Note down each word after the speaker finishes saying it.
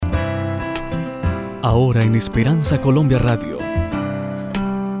Ahora en Esperanza Colombia Radio.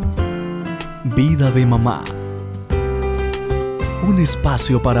 Vida de Mamá. Un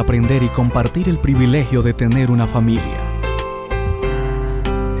espacio para aprender y compartir el privilegio de tener una familia.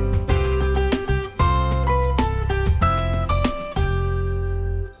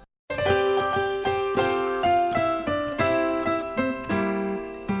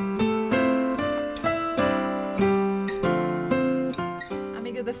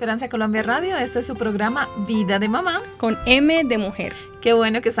 Esperanza Colombia Radio, este es su programa Vida de Mamá con M de mujer. Qué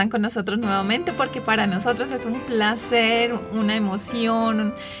bueno que están con nosotros nuevamente, porque para nosotros es un placer, una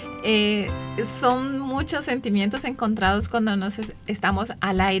emoción, son muchos sentimientos encontrados cuando estamos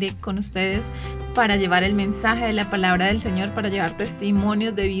al aire con ustedes para llevar el mensaje de la palabra del Señor, para llevar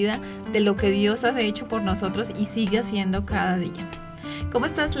testimonios de vida de lo que Dios ha hecho por nosotros y sigue haciendo cada día. ¿Cómo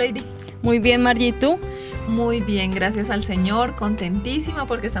estás, Lady? Muy bien, Margie, ¿y tú? Muy bien, gracias al Señor, contentísima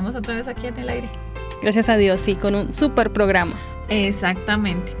porque estamos otra vez aquí en el aire. Gracias a Dios, sí, con un súper programa.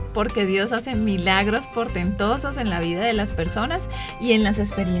 Exactamente, porque Dios hace milagros portentosos en la vida de las personas y en las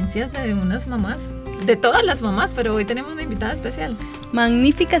experiencias de unas mamás, de todas las mamás, pero hoy tenemos una invitada especial.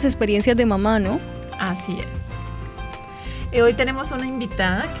 Magníficas experiencias de mamá, ¿no? Así es. Hoy tenemos una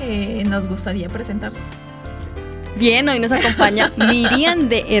invitada que nos gustaría presentar. Bien, hoy nos acompaña Miriam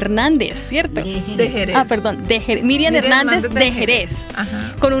de Hernández, ¿cierto? De Jerez. Miriam Hernández de Jerez.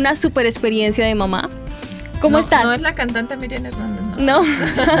 Ajá. Con una super experiencia de mamá. ¿Cómo estás? No es la cantante Miriam Hernández, no.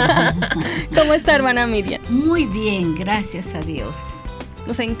 ¿Cómo está, hermana Miriam? Muy bien, gracias a Dios.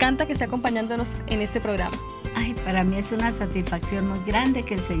 Nos encanta que esté acompañándonos en este programa. Ay, para mí es una satisfacción muy grande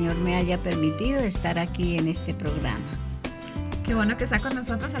que el Señor me haya permitido estar aquí en este programa. Qué bueno que está con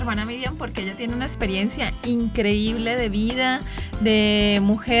nosotros, hermana Miriam, porque ella tiene una experiencia increíble de vida, de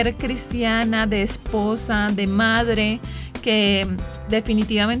mujer cristiana, de esposa, de madre, que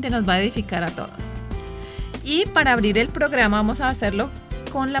definitivamente nos va a edificar a todos. Y para abrir el programa vamos a hacerlo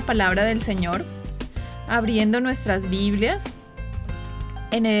con la palabra del Señor, abriendo nuestras Biblias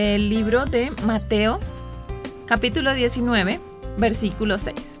en el libro de Mateo, capítulo 19, versículo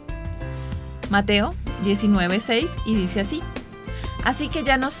 6. Mateo 19, 6, y dice así: así que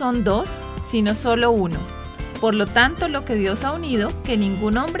ya no son dos, sino solo uno. Por lo tanto, lo que Dios ha unido, que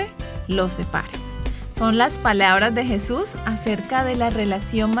ningún hombre lo separe. Son las palabras de Jesús acerca de la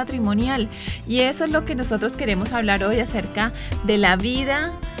relación matrimonial. Y eso es lo que nosotros queremos hablar hoy, acerca de la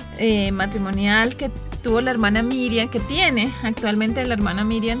vida matrimonial que tuvo la hermana Miriam, que tiene actualmente la hermana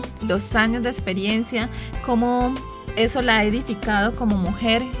Miriam, los años de experiencia, cómo eso la ha edificado como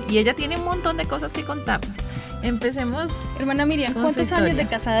mujer. Y ella tiene un montón de cosas que contarnos. Empecemos. Hermana Miriam, ¿cuántos años de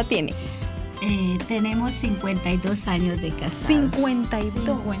casada tiene? Tenemos 52 años de casados.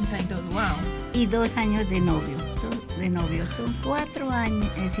 52, wow. Y 2 años de novio. Son 4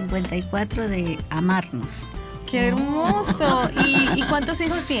 años, 54 de amarnos. ¡Qué hermoso! ¿Y cuántos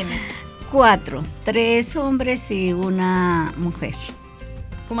hijos tiene? 4, 3 hombres y una mujer.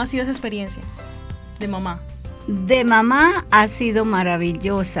 ¿Cómo ha sido esa experiencia de mamá? De mamá ha sido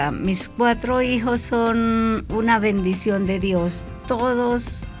maravillosa. Mis 4 hijos son una bendición de Dios.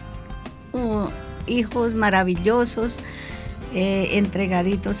 Todos hijos maravillosos,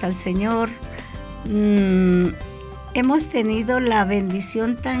 entregaditos al Señor. Hemos tenido la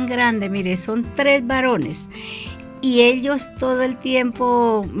bendición tan grande. Mire, son 3 varones. Y ellos todo el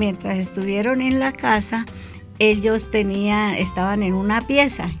tiempo, mientras estuvieron en la casa, ellos estaban en una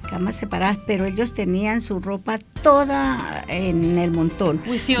pieza, camas separadas, pero ellos tenían su ropa toda en el montón.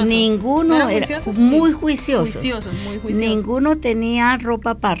 Juiciosos. Ninguno era juiciosos? muy juiciosos. Muy juiciosos. Ninguno tenía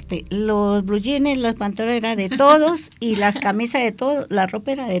ropa aparte. Los blue jeans, los pantalones eran de todos y las camisas de todos, la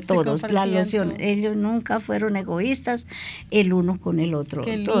ropa era de todos, la loción. Ellos nunca fueron egoístas el uno con el otro.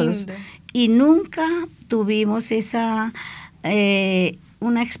 Qué todos. lindo. Y nunca tuvimos esa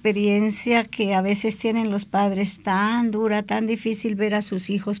una experiencia que a veces tienen los padres tan dura, tan difícil ver a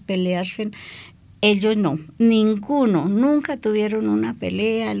sus hijos pelearse. Ellos no, ninguno, nunca tuvieron una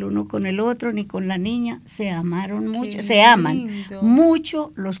pelea el uno con el otro, ni con la niña. Se amaron mucho, se aman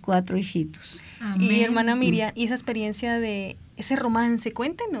mucho los 4 hijitos. Amén. Y hermana Miriam, ¿y esa experiencia de ese romance?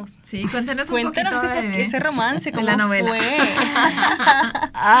 Cuéntenos. Sí, cuéntenos un poquito de ese romance, ¿cómo la novela fue?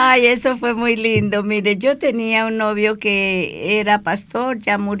 Ay, eso fue muy lindo. Mire, yo tenía un novio que era pastor,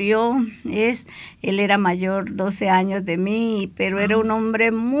 ya murió, él era mayor 12 años de mí, pero era un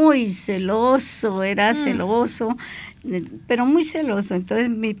hombre muy celoso, celoso. pero muy celoso. Entonces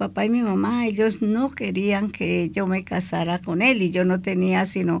mi papá y mi mamá, ellos no querían que yo me casara con él, y yo no tenía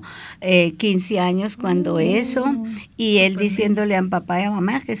sino 15 años cuando eso, y él diciéndole a mi papá y a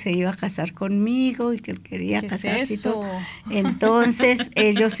mamá que se iba a casar conmigo y que él quería casarse y todo. Entonces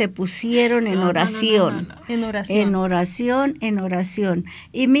ellos se pusieron en oración. En oración. En oración.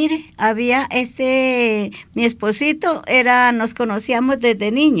 Y mire, había mi esposito nos conocíamos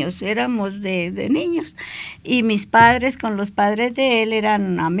desde niños, éramos de niños, y mis padres con los padres de él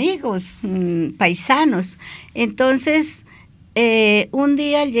eran amigos, paisanos. Entonces, un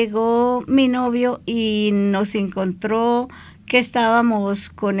día llegó mi novio y nos encontró que estábamos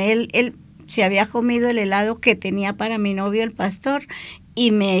con él. Él se había comido el helado que tenía para mi novio el pastor,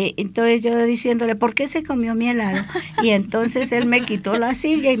 entonces yo diciéndole, ¿por qué se comió mi helado? Y entonces él me quitó la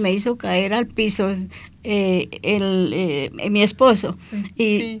silla y me hizo caer al piso mi esposo.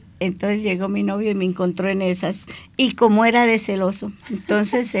 Entonces llegó mi novio y me encontró en esas. Y como era de celoso,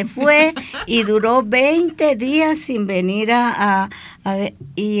 entonces se fue y duró 20 días sin venir a ver.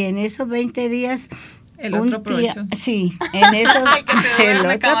 Y en esos 20 días... El otro aprovechó. Sí, en eso el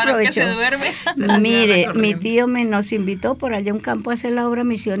otro aprovechó. Mire, mi tío nos invitó por allá a un campo a hacer la obra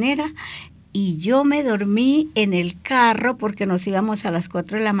misionera, y yo me dormí en el carro porque nos íbamos a las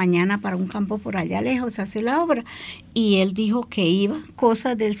 4 de la mañana para un campo por allá lejos a hacer la obra. Y él dijo que iba,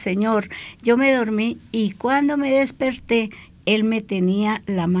 cosas del Señor. Yo me dormí y cuando me desperté, él me tenía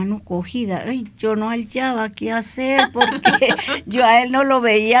la mano cogida. Ay, yo no hallaba qué hacer porque yo a él no lo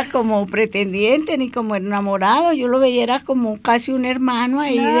veía como pretendiente ni como enamorado, yo lo veía era como casi un hermano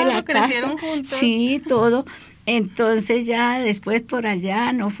ahí de la casa. Juntos. Sí, todo. Entonces ya después por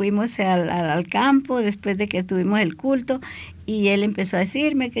allá nos fuimos al campo después de que tuvimos el culto, y él empezó a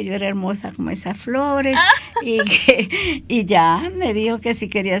decirme que yo era hermosa como esas flores y ya me dijo que si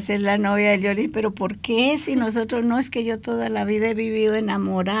quería ser la novia de él. Yo le dije, pero ¿por qué? Si nosotros no, es que yo toda la vida he vivido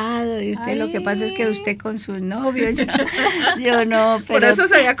enamorado y usted lo que pasa es que usted con su novio, yo no. Pero, por eso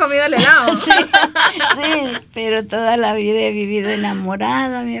se había comido el helado. Sí, pero toda la vida he vivido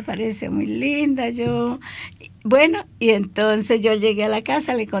enamorado, a mí me parece muy linda, bueno, y entonces yo llegué a la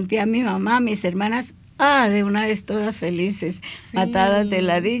casa, le conté a mi mamá, a mis hermanas, de una vez todas felices, matadas de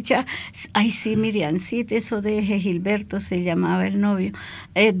la dicha. Ay, sí, Miriancita, eso deje Gilberto, se llamaba el novio,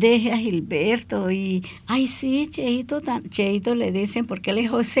 deje a Gilberto, y, ay, sí, Cheito le dicen, porque él es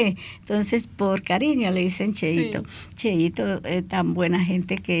José, entonces por cariño le dicen Cheito. Sí. Cheito, tan buena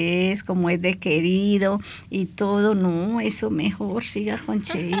gente que es, como es de querido y todo, no, eso mejor, siga con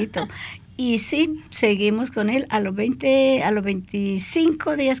Cheito. Y sí, seguimos con él. A los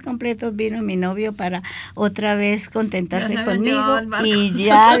 25 días completos vino mi novio para otra vez contentarse conmigo. Y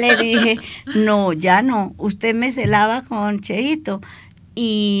ya le dije, no, ya no. Usted me celaba con Cheito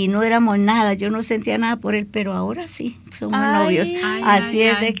y no éramos nada. Yo no sentía nada por él, pero ahora sí, somos novios. Así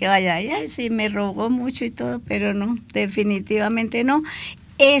es de que vaya. Sí, me rogó mucho y todo, pero no, definitivamente no.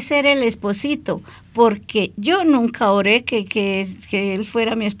 Ese era el esposito, porque yo nunca oré que él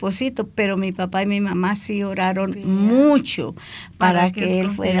fuera mi esposito, pero mi papá y mi mamá sí oraron mucho para que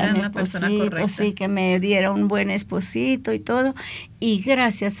él fuera mi esposito, sí, que me diera un buen esposito y todo. Y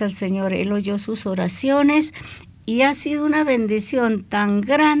gracias al Señor, él oyó sus oraciones. Y ha sido una bendición tan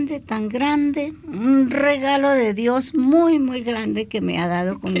grande, un regalo de Dios muy, muy grande que me ha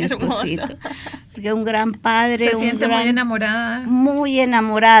dado con mi esposito. Porque un gran padre. Se siente muy enamorada. Muy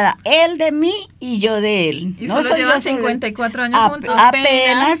enamorada. Él de mí y yo de él. Y no solo llevan 54 años juntos.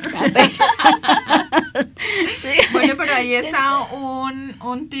 Apenas. Sí. Bueno, pero ahí está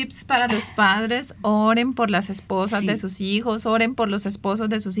un tips para los padres. Oren por las esposas de sus hijos, oren por los esposos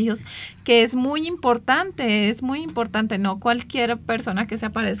de sus hijos, que es muy importante, no cualquier persona que se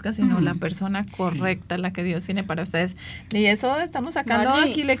aparezca, sino la persona correcta, la que Dios tiene para ustedes. Y eso estamos sacando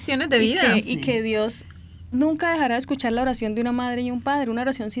aquí lecciones de vida. Y que Dios nunca dejará de escuchar la oración de una madre y un padre. Una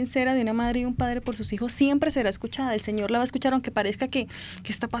oración sincera de una madre y un padre por sus hijos siempre será escuchada. El Señor la va a escuchar aunque parezca que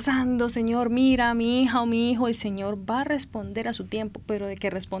está pasando. Señor, mira a mi hija o mi hijo. El Señor va a responder a su tiempo, pero de que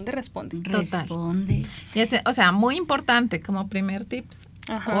responde. Responde. O sea, muy importante como primer tips,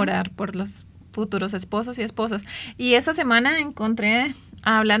 orar por los futuros esposos y esposas. Y esta semana me encontré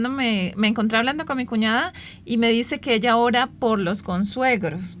hablando con mi cuñada y me dice que ella ora por los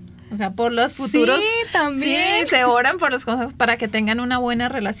consuegros. O sea, por los futuros. Sí, también. Sí, se oran por los cosas para que tengan una buena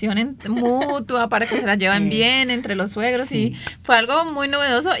relación mutua, para que se la lleven bien entre los suegros. Sí. Y fue algo muy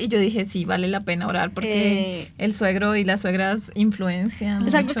novedoso. Y yo dije, sí, vale la pena orar porque el suegro y las suegras influencian.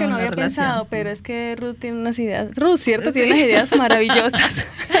 Es algo mucho que no la había relación. pensado, pero es que Ruth tiene unas ideas. Ruth, ¿cierto? Tiene unas ideas maravillosas.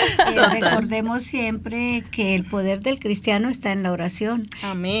 Recordemos siempre que el poder del cristiano está en la oración.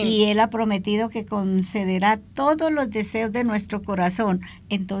 Amén. Y Él ha prometido que concederá todos los deseos de nuestro corazón.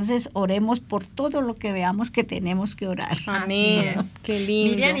 Entonces, oremos por todo lo que veamos que tenemos que orar. Amén. Así es. Qué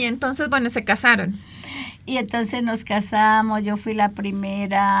lindo. Miriam, y entonces, bueno, se casaron. Y entonces nos casamos, yo fui la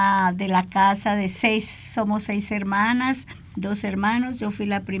primera de la casa de 6, somos 6 hermanas, 2 hermanos, yo fui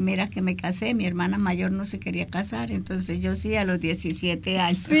la primera que me casé, mi hermana mayor no se quería casar, entonces yo sí a los 17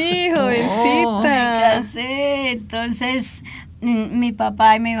 años. Sí, Me jovencita. casé, entonces mi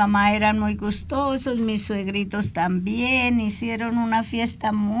papá y mi mamá eran muy gustosos, mis suegritos también, hicieron una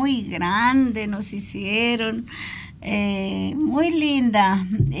fiesta muy grande, nos hicieron, muy linda,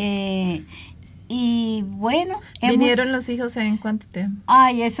 y bueno, ¿Vinieron los hijos en cuánto tiempo?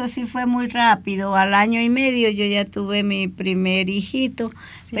 Ay, eso sí fue muy rápido. Al 1 año y medio yo ya tuve mi primer hijito.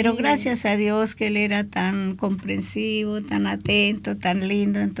 Sí. Pero gracias a Dios que él era tan comprensivo, tan atento, tan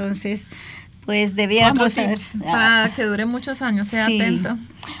lindo. Entonces, pues debiéramos Otro tip para que dure muchos años, sea Sí. atento.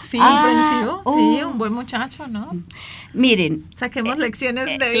 Sí. Comprensivo, sí, un buen muchacho, ¿no? Miren, Saquemos lecciones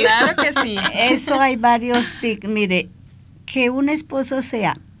de vida. Claro que sí. eso hay varios tics. Mire, que un esposo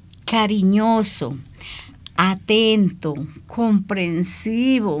sea cariñoso, atento,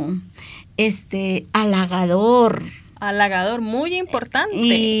 comprensivo, halagador, Halagador, muy importante.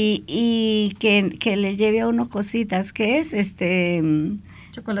 y que le lleve a uno cositas, que es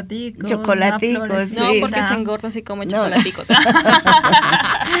Chocolaticos. Chocolaticos, da sí. No, porque florecita. se engordan si comen No. chocolaticos.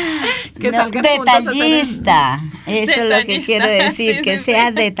 Que no, salgan juntos a hacer detallista, eso es lo que Detallista, quiero decir, sí, que sí, sea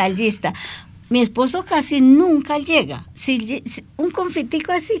sí. detallista. Mi esposo casi nunca llega. Si un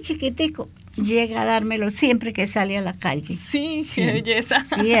confitico así chiquitico, llega a dármelo siempre que sale a la calle. Sí, Sí, qué belleza.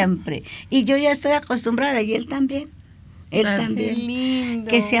 Siempre. Y yo ya estoy acostumbrada y él también. Él Ah, qué Qué también. lindo.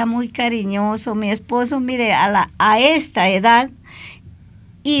 Que sea muy cariñoso. Mi esposo, mire, a esta edad,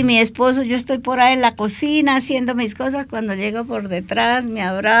 y mi esposo, yo estoy por ahí en la cocina haciendo mis cosas, cuando llego por detrás, me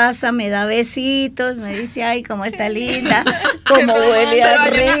abraza, me da besitos, me dice, ay, cómo está linda, cómo huele Pero a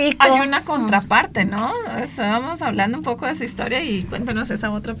hay rico. una contraparte, ¿no? Estábamos hablando un poco de su historia y cuéntanos esa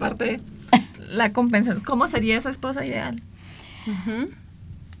otra parte, la compensación. ¿Cómo sería esa esposa ideal? Ujú.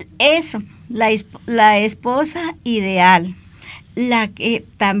 Eso, la esposa ideal, la que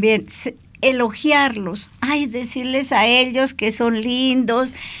también elogiarlos, ay, decirles a ellos que son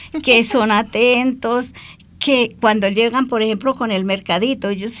lindos, que son atentos, que cuando llegan, por ejemplo, con el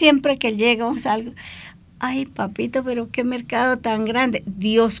mercadito, yo siempre que llego salgo, ay, papito, pero qué mercado tan grande,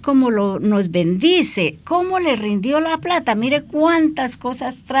 Dios cómo nos bendice, cómo le rindió la plata, mire cuántas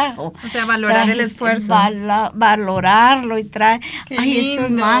cosas trajo. O sea, valorar el esfuerzo. Valorarlo y trae, Qué ay, esos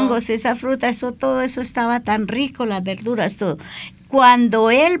lindo. mangos, esa fruta, eso, todo eso estaba tan rico, las verduras, todo. Cuando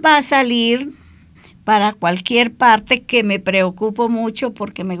él va a salir para cualquier parte, que me preocupo mucho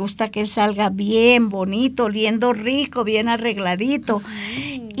porque me gusta que él salga bien bonito, oliendo rico, bien arregladito,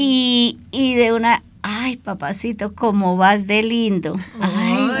 y de una, ay, papacito, cómo vas de lindo.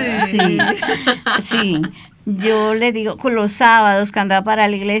 Ay, sí, sí. Yo le digo, con los sábados cuando va para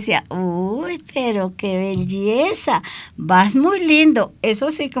la iglesia, uy, pero qué belleza, vas muy lindo.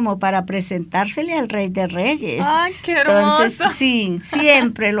 Eso sí, como para presentársele al Rey de Reyes. Ay, qué hermoso. Entonces, sí,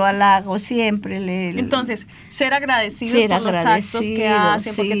 siempre lo halago, siempre le... Entonces, ser agradecidos Ser por los actos que agradecido,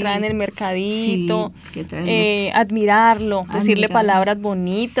 hacen, porque sí. traen el mercadito, Sí, que traen admirarlo, decirle Admirar. palabras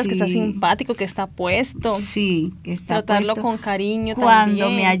bonitas, que está Sí. simpático, que está puesto, Sí, que está tratarlo puesto. con cariño Cuando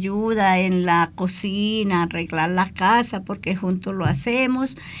también. me ayuda en la cocina, arreglar la casa, porque juntos lo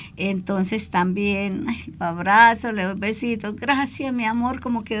hacemos, entonces también, ay, abrazo, le doy besitos, gracias mi amor,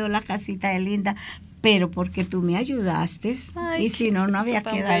 cómo quedó la casita de linda, pero porque tú me ayudaste, Ay, y si qué no, no cosa había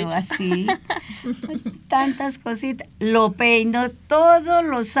tan quedado bella. así. Tantas cositas. Lo peino todos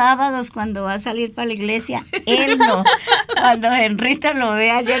los sábados cuando va a salir para la iglesia, él no. Cuando Henrito lo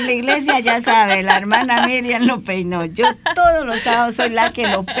ve allá en la iglesia, ya sabe, la hermana Miriam lo peinó. Yo todos los sábados soy la que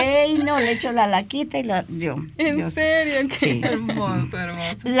lo peino, le echo la laquita y yo ¿En serio? Qué Sí. Hermoso,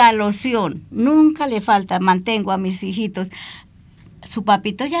 hermoso. La loción, nunca le falta, mantengo a mis hijitos. Su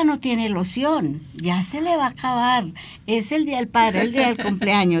papito ya no tiene loción, ya se le va a acabar. Es el día del padre, el día del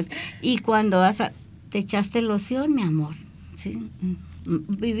cumpleaños. Y cuando te echaste loción, mi amor. ¿Sí?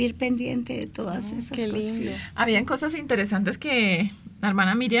 vivir pendiente de todas esas qué cosas. lindo. Habían cosas interesantes que la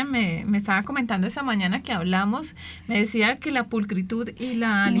hermana Miriam me estaba comentando esa mañana que hablamos. Me decía que la pulcritud y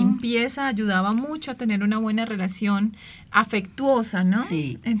la limpieza ayudaba mucho a tener una buena relación afectuosa, ¿no?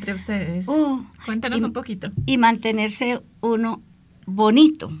 Sí. Entre ustedes. Cuéntanos un poquito. Y mantenerse uno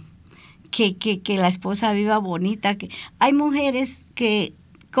bonito, que la esposa viva bonita. Que hay mujeres que,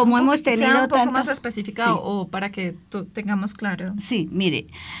 como hemos tenido sea un poco tanto... más específica, Sí. o para que tengamos claro. Sí, mire,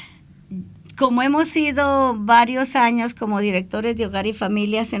 como hemos sido varios años como directores de hogar y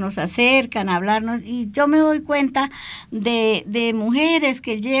familia, se nos acercan a hablarnos y yo me doy cuenta de mujeres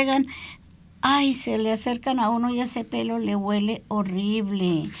que llegan, ay, se le acercan a uno y ese pelo le huele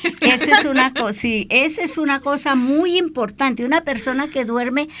horrible. Esa es una cosa, sí, esa es una cosa muy importante. Una persona que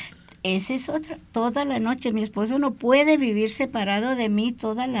duerme, esa es otra, toda la noche. Mi esposo no puede vivir separado de mí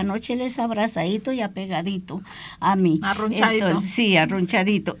toda la noche, él es abrazadito y apegadito a mí. Arrunchadito. Entonces, sí,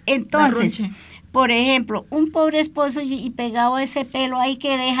 arrunchadito. Entonces, Arrunche. por ejemplo, un pobre esposo y pegado a ese pelo ahí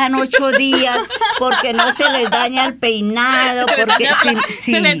que dejan 8 días porque no se les daña el peinado, porque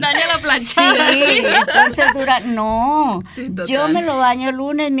Se les daña la planchada. Sí, entonces dura, no, Sí, total. yo me lo baño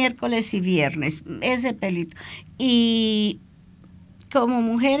lunes, miércoles y viernes, ese pelito. Y como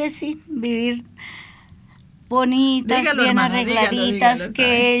mujeres sí, vivir bonitas, Dígalo, bien hermana, arregladitas,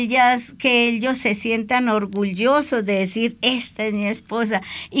 dígalo, que ellos se sientan orgullosos de decir, esta es mi esposa.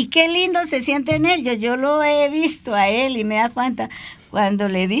 Y qué lindo se sienten ellos, yo lo he visto a él y me da cuenta, cuando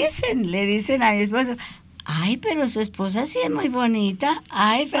le dicen a mi esposo, ay, pero su esposa sí es muy bonita.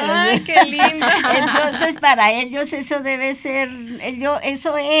 Ay, pero Ay, qué linda. Entonces, para ellos eso debe ser,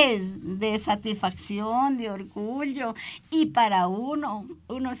 eso es de satisfacción, de orgullo, y para uno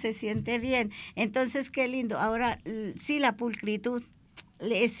se siente bien. Entonces, qué lindo. Ahora, sí, la pulcritud,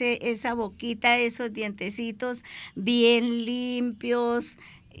 esa boquita, esos dientecitos bien limpios,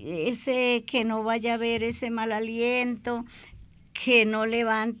 ese que no vaya a haber ese mal aliento, que no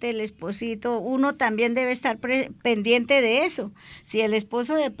levante el esposito. Uno también debe estar pendiente de eso. Si el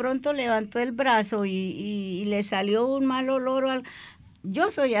esposo de pronto levantó el brazo y le salió un mal olor,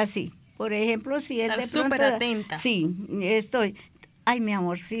 yo soy así. Por ejemplo, si él Estar de pronto... súper atenta. Sí, estoy... Ay, mi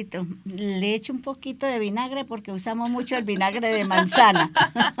amorcito, le echo un poquito de vinagre porque usamos mucho el vinagre de manzana.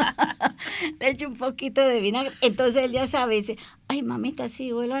 Le echo un poquito de vinagre. Entonces él ya sabe, dice, ay, mamita,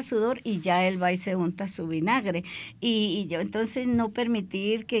 sí, huele a sudor, y ya él va y se unta su vinagre. Y yo entonces no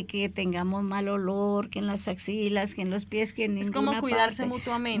permitir que tengamos mal olor, que en las axilas, que en los pies, que en ninguna Es como cuidarse parte.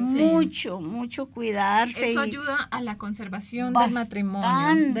 mutuamente. Mucho cuidarse. Eso y ayuda a la conservación del bastante.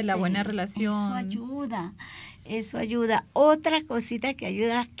 matrimonio, de la buena relación. Eso ayuda. Otra cosita que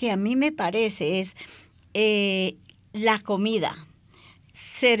ayuda, que a mí me parece, es la comida.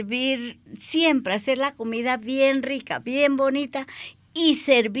 Servir siempre, hacer la comida bien rica, bien bonita, y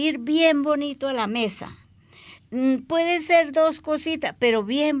servir bien bonito a la mesa. Puede ser 2 cositas, pero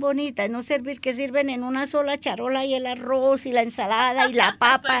bien bonitas, no servir que sirven en una sola charola y el arroz y la ensalada y la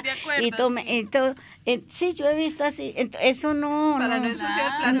papa. Estoy de acuerdo, Y tome, sí. sí, yo he visto así, eso no. Para no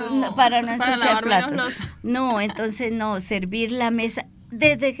ensuciar platos. Para no Para ensuciar lavar menos platos. loza. No, entonces no, servir la mesa.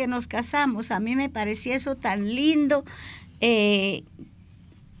 Desde que nos casamos, a mí me parecía eso tan lindo. Me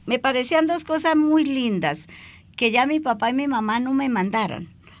parecían 2 cosas muy lindas, que ya mi papá y mi mamá no me mandaran.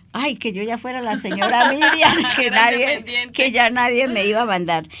 Ay, que yo ya fuera la señora Miriam, que ya nadie me iba a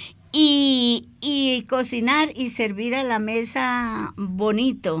mandar. Y cocinar y servir a la mesa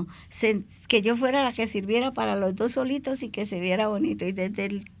bonito, que yo fuera la que sirviera para los 2 solitos y que se viera bonito. Y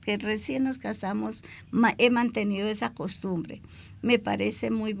desde que recién nos casamos he mantenido esa costumbre. Me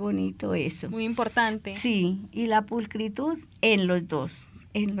parece muy bonito eso. Muy importante. Sí, y la pulcritud en los dos.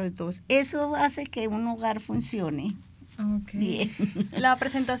 Eso hace que un hogar funcione. Okay. Bien. La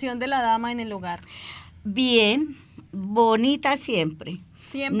presentación de la dama en el hogar. Bien, bonita siempre.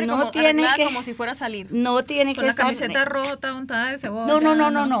 Siempre No como tiene arreglada que- como si fuera a salir. No tiene Con que la estar... camiseta rota, untada de cebolla.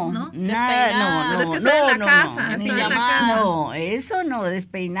 No. ¿no? Nada, no. Pero es que estoy en la casa, estoy en la casa. No, eso no,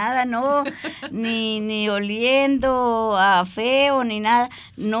 despeinada no, ni oliendo a feo, ni nada.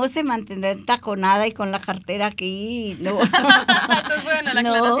 No se mantendrá taconada y con la cartera aquí, no. Eso es bueno, la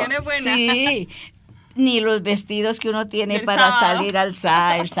aclaración es buena. Sí, ni los vestidos que uno tiene El para sábado. salir el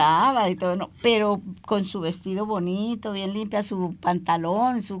sábado y todo, no, pero con su vestido bonito, bien limpia, su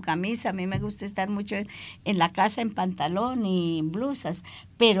pantalón, su camisa. A mí me gusta estar mucho en la casa en pantalón y blusas,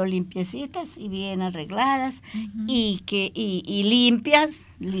 pero limpiecitas y bien arregladas, y limpias,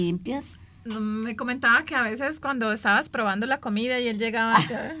 Me comentaba que a veces cuando estabas probando la comida y él llegaba,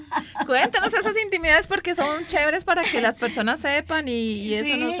 cuéntanos esas intimidades porque son chéveres para que las personas sepan y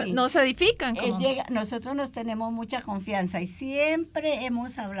eso Sí. nos edifican. Él llega, nosotros nos tenemos mucha confianza y siempre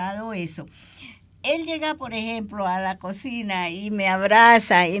hemos hablado eso. Él llega, por ejemplo, a la cocina y me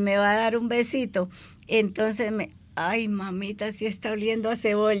abraza y me va a dar un besito. Entonces ay, mamita, sí está oliendo a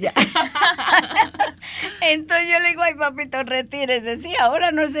cebolla. Entonces yo le digo, ay, papito, retírese. Sí,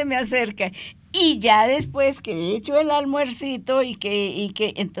 ahora no se me acerca. Y ya después que he hecho el almuercito y que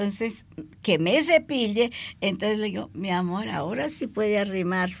entonces que me cepille, entonces le digo, mi amor, ahora sí puede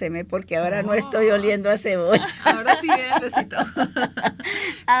arrimárseme porque ahora no estoy oliendo a cebolla. Ahora sí viene el besito.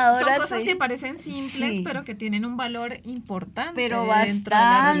 Ahora Son cosas sí. que parecen simples, Sí. pero que tienen un valor importante Pero dentro de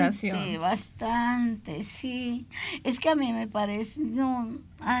la relación. bastante, sí. Es que a mí me parece,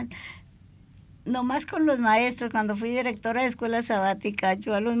 no más con los maestros, cuando fui directora de escuela sabática,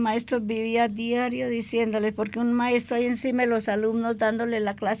 yo a los maestros vivía diario diciéndoles, porque un maestro ahí encima de los alumnos dándole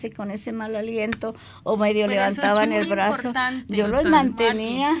la clase con ese mal aliento o medio Pero eso es levantaban el muy brazo, importante. yo los Total,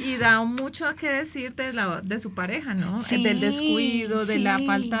 mantenía. Y da mucho que decir de su pareja, ¿no? Sí, Del descuido, de la sí.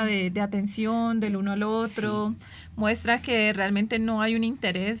 falta de atención del uno al otro. Muestra que realmente no hay un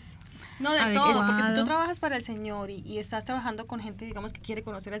interés. No, de adecuado. todo, porque si tú trabajas para el Señor y estás trabajando con gente, digamos, que quiere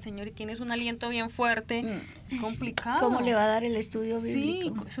conocer al Señor y tienes un aliento bien fuerte, es complicado. ¿Cómo le va a dar el estudio Sí,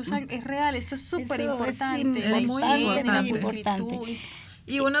 bíblico? eso es real, esto es súper Eso es importante. La muy higiene, la importante. pulcritud.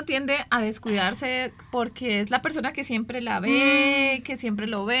 Y uno tiende a descuidarse porque es la persona que siempre la ve, que siempre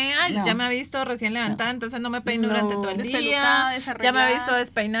lo ve. Ay, No. ya me ha visto recién levantada, entonces no me peino No. durante todo el Despelucada, día. Ya desarreglada. me ha visto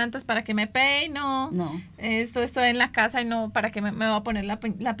despeinantes para que me peino. No. Estoy en la casa y no para que me voy a poner la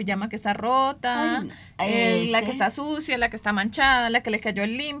pijama que está rota, Ay, la ese. que está sucia, la que está manchada, la que le cayó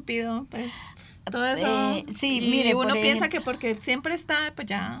el límpido, pues todo eso. Sí, y mire, uno por piensa ejemplo, que porque siempre está, pues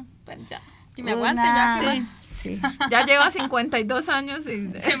ya. Que me aguante ya, ¿qué Sí. más? Sí. Ya lleva 52 años y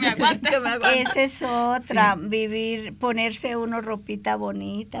Que me aguante. que me aguante. Esa es otra, ponerse uno ropita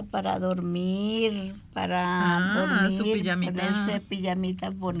bonita para dormir, Su pijamita. ponerse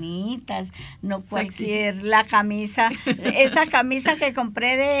pijamitas bonitas, no cualquier, la camisa, esa camisa que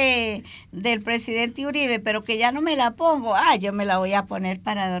compré del presidente Uribe, pero que ya no me la pongo, yo me la voy a poner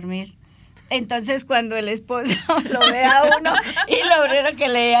para dormir. Entonces cuando el esposo lo ve a uno y lo primero que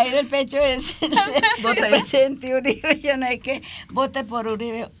le da en el pecho es el presidente Uribe, yo no hay que vote por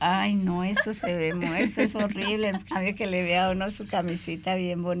Uribe. Ay no, eso se ve, eso es horrible. En cambio que le vea a uno su camisita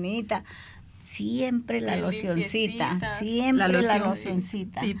bien bonita. Siempre la Bien locioncita, limpiecita. siempre la loción,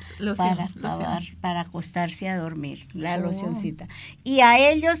 locioncita tips, loción, para acabar, loción. para acostarse a dormir, la Oh. locioncita. Y a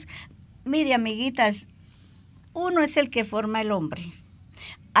ellos, mire amiguitas, uno es el que forma el hombre.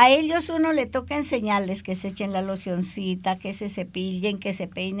 A ellos uno le toca enseñarles que se echen la locioncita, que se cepillen, que se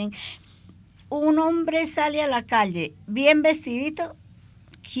peinen. Un hombre sale a la calle bien vestidito,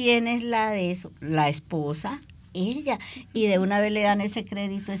 ¿quién es la de eso? La esposa, ella. Y de una vez le dan ese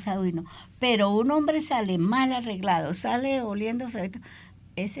crédito, esa no. Pero un hombre sale mal arreglado, sale oliendo feo,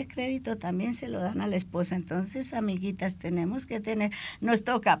 ese crédito también se lo dan a la esposa. Entonces, amiguitas, tenemos que nos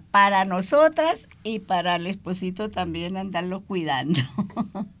toca para nosotras y para el esposito también andarlo cuidando.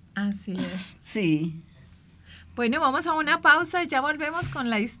 Así es. Sí. Bueno, vamos a una pausa y ya volvemos con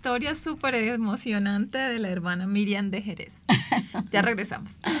la historia súper emocionante de la hermana Miriam de Jerez. Ya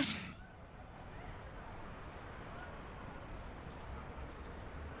regresamos.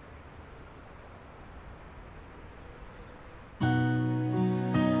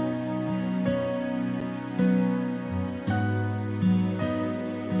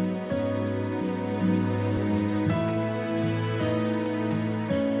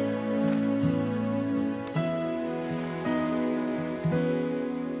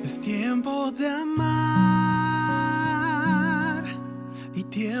 Es tiempo de amar y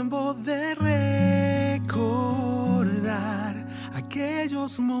tiempo de recordar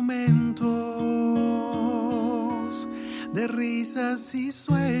aquellos momentos de risas y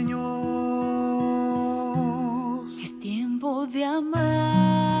sueños. Es tiempo de amar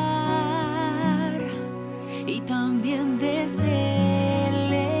y también de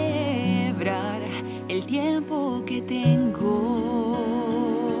celebrar el tiempo que tengo,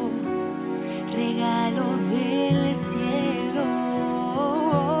 regalo del cielo.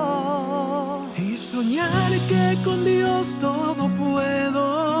 Y soñar que con Dios todo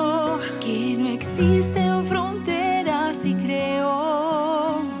puedo, Que no existen fronteras y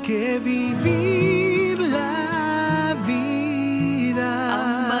creo que vivir la vida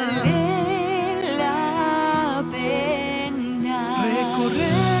vale la pena.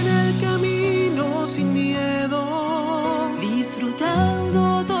 recorrer el camino sin miedo,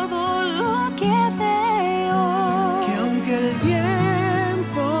 Disfrutando todo lo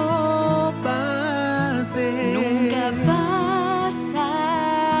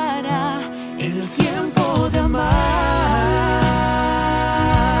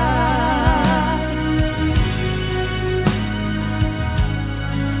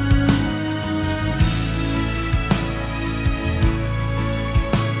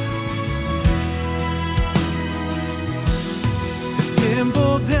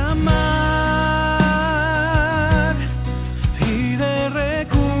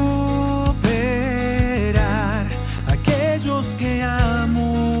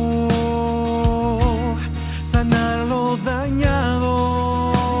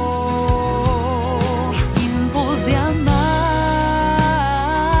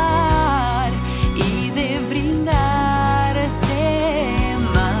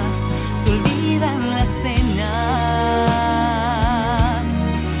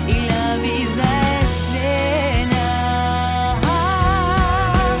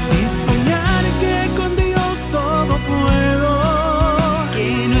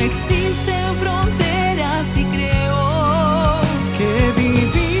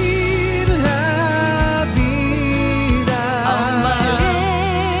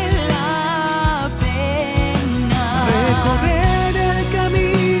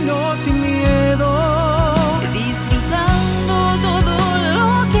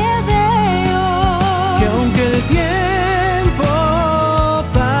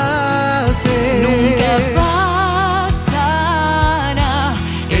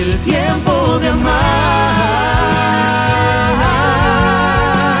tiempo de amar.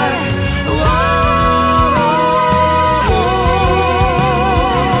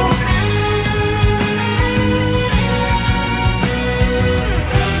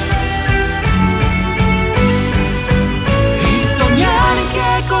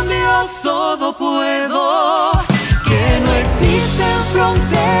 Todo puedo, que no existen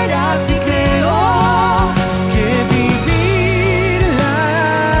fronteras y creo que vivir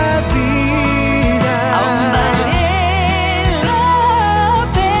la vida aún vale la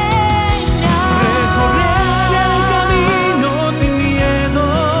pena. Recorrer el camino sin miedo,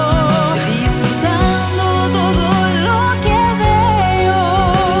 Disfrutando todo lo que veo.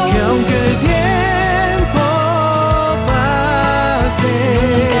 que aunque el tiempo pase,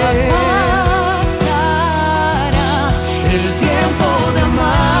 el tiempo de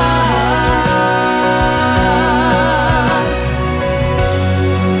amar,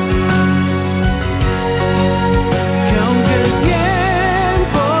 que aunque el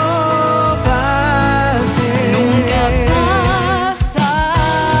tiempo pase, nunca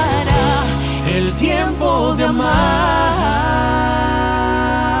pasará. el tiempo de amar.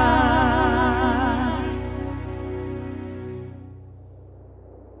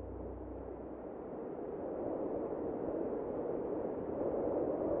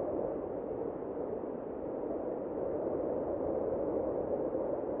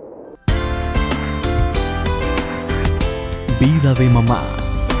 Vida de Mamá.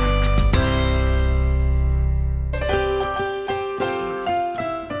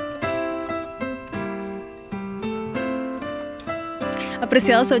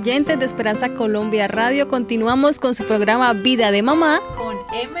 Apreciados oyentes de Esperanza Colombia Radio, continuamos con su programa Vida de Mamá. Con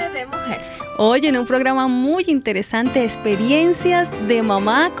M de mujer. Hoy en un programa muy interesante, experiencias de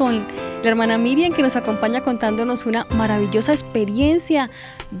mamá, con la hermana Miriam, que nos acompaña contándonos una maravillosa experiencia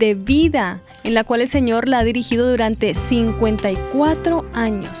de vida en la cual el Señor la ha dirigido durante 54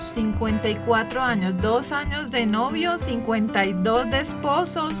 años. 54 años, 2 años de novio, 52 de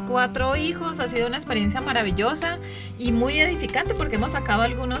esposos, 4 hijos. Ha sido una experiencia maravillosa y muy edificante porque hemos sacado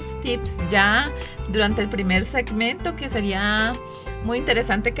algunos tips ya durante el primer segmento que sería muy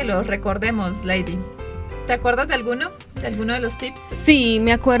interesante que los recordemos, Lady. ¿Te acuerdas de alguno? ¿De alguno de los tips? Sí,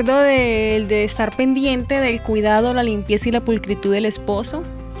 me acuerdo de estar pendiente del cuidado, la limpieza y la pulcritud del esposo.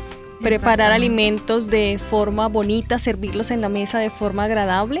 Preparar alimentos de forma bonita, servirlos en la mesa de forma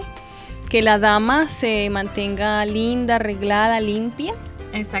agradable. Que la dama se mantenga linda, arreglada, limpia.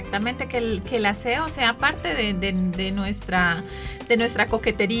 Exactamente, que el aseo sea parte de nuestra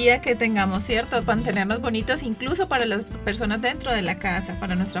coquetería que tengamos, ¿cierto? Mantenernos bonitos, incluso para las personas dentro de la casa,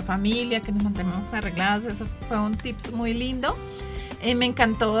 para nuestra familia, que nos mantengamos arreglados. Eso fue un tips muy lindo. Me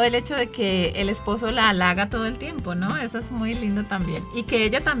encantó el hecho de que el esposo la halaga todo el tiempo, ¿no? Eso es muy lindo también. Y que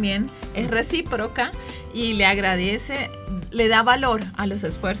ella también es recíproca y le agradece, le da valor a los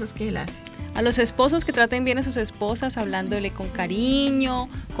esfuerzos que él hace. A los esposos que traten bien a sus esposas, hablándole con cariño,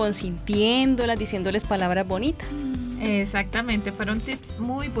 consintiéndolas, diciéndoles palabras bonitas. Exactamente, fueron tips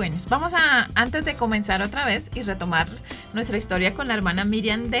muy buenos. Vamos a, antes de comenzar otra vez y retomar nuestra historia con la hermana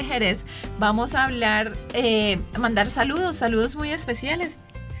Miriam de Jerez, vamos a hablar, mandar saludos muy especiales.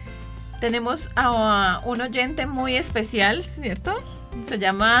 Tenemos a un oyente muy especial, ¿cierto? Se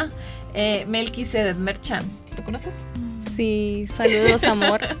llama Melquisedec Merchan. ¿Lo conoces? Sí, saludos,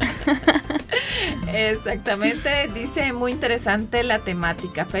 amor. Exactamente, dice muy interesante la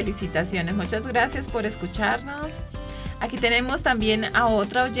temática, felicitaciones, muchas gracias por escucharnos. Aquí tenemos también a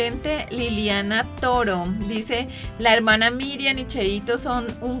otra oyente, Liliana Toro, dice, la hermana Miriam y Cheito son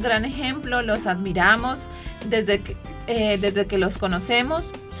un gran ejemplo, los admiramos desde que los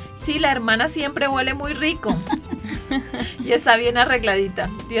conocemos. Sí, la hermana siempre huele muy rico y está bien arregladita.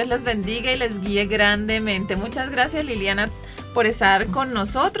 Dios les bendiga y les guíe grandemente. Muchas gracias, Liliana, por estar con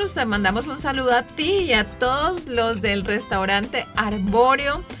nosotros. Te mandamos un saludo a ti y a todos los del restaurante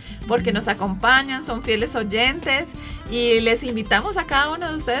Arbóreo, porque nos acompañan, son fieles oyentes y les invitamos a cada uno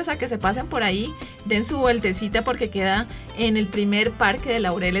de ustedes a que se pasen por ahí, den su vueltecita porque queda en el primer Parque de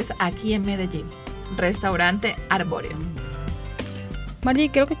Laureles aquí en Medellín, restaurante Arbóreo.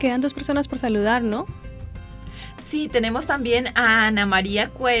 Margie, creo que quedan 2 personas por saludar, ¿no? Sí, tenemos también a Ana María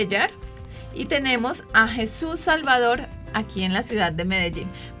Cuellar y tenemos a Jesús Salvador aquí en la ciudad de Medellín.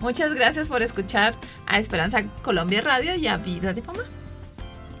 Muchas gracias por escuchar a Esperanza Colombia Radio y a Vida de Mamá.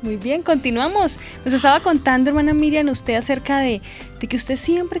 Muy bien, continuamos. Nos estaba contando, hermana Miriam, usted acerca de que usted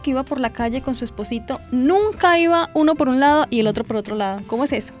siempre que iba por la calle con su esposito, nunca iba uno por un lado y el otro por otro lado. ¿Cómo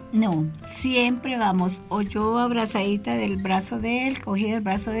es eso? No, siempre vamos, o yo abrazadita del brazo de él, cogida del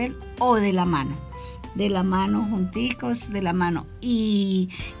brazo de él, o de la mano. de la mano, junticos de la mano. Y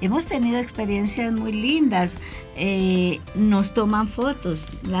hemos tenido experiencias muy lindas. Nos toman fotos,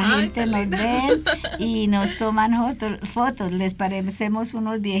 la gente nos ve y nos toman fotos. Les parecemos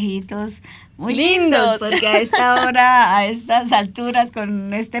unos viejitos muy lindos, porque a esta hora, a estas alturas,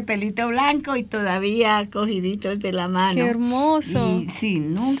 con este pelito blanco y todavía cogiditos de la mano. ¡Qué hermoso! Y, sí,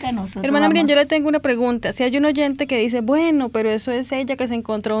 nunca nosotros Hermana Miriam, yo vamos... le tengo una pregunta. Si hay un oyente que dice, bueno, pero eso es ella que se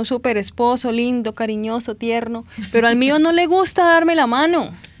encontró un súper esposo, lindo, cariñoso, tierno, pero al mío no le gusta darme la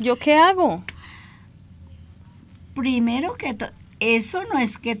mano, ¿yo qué hago? Primero que eso no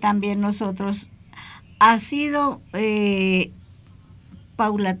es que también nosotros ha sido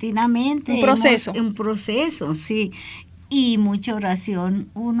paulatinamente. Un proceso, sí. Y mucha oración.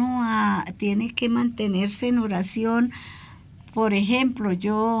 Uno tiene que mantenerse en oración. Por ejemplo,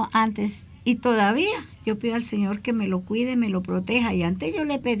 yo antes, y todavía, yo pido al Señor que me lo cuide, me lo proteja. Y antes yo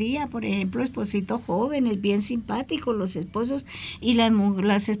le pedía, por ejemplo, espositos jóvenes, bien simpáticos, los esposos, y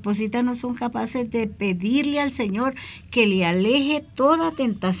las espositas no son capaces de pedirle al Señor que le aleje toda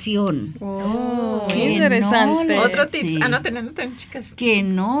tentación. Oh, qué interesante. Otro tip, sí, anoten, chicas. Que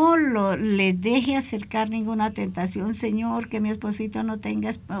no les deje acercar ninguna tentación, Señor, que mi esposito no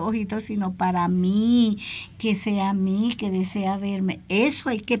tenga ojitos, sino para mí, que sea a mí, que desea verme. Eso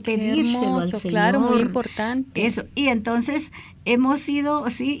hay que pedírselo al Señor. Claro, muy importante. Eso, y entonces hemos sido,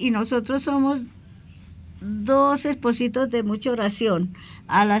 sí, y nosotros somos 2 espositos de mucha oración.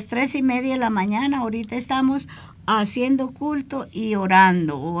 A las 3:30 de la mañana, ahorita estamos haciendo culto y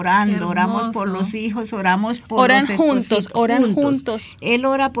orando, oramos por los hijos, oramos por los espositos. Oran juntos. Él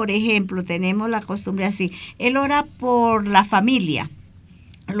ora, por ejemplo, tenemos la costumbre así, él ora por la familia,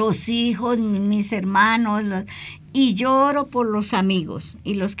 los hijos, mis hermanos, y yo oro por los amigos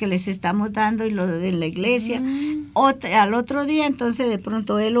y los que les estamos dando y los de la iglesia. Al otro día, entonces, de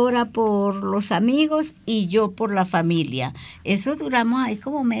pronto él ora por los amigos y yo por la familia. Eso duramos ahí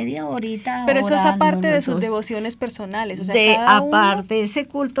como media horita. Pero eso es aparte de sus dos. devociones personales. O sea, Aparte, ese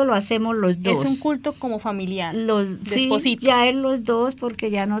culto lo hacemos los dos. Es un culto como familiar. Sí, espositos. ya en los dos,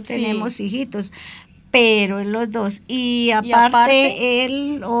 porque ya no tenemos hijitos. Pero en los dos. Y aparte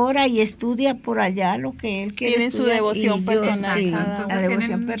él ora y estudia por allá lo que él quiere estudiar. Tienen su devoción personal. Sí, Entonces la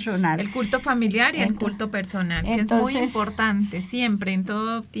devoción personal. El culto familiar y el culto personal, que es muy importante siempre, en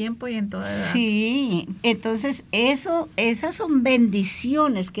todo tiempo y en toda edad. Sí, entonces esas son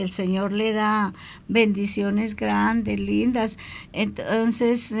bendiciones que el Señor le da, bendiciones grandes, lindas.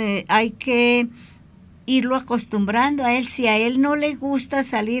 Entonces hay que irlo acostumbrando a él. Si a él no le gusta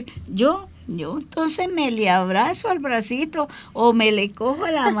salir, yo entonces me le abrazo al bracito o me le cojo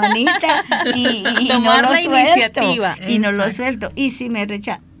la manita y tomar no lo la suelto, iniciativa. y no lo suelto. Y si me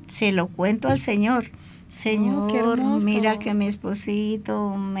rechaza, se lo cuento al Señor. Señor, mira que mi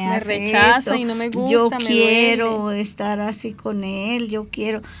esposito me hace rechaza esto. y no me gusta, yo me quiero duele. estar así con él, yo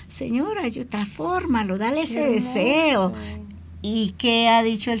quiero. Señor, transfórmalo, dale ese hermoso. deseo. ¿Y qué ha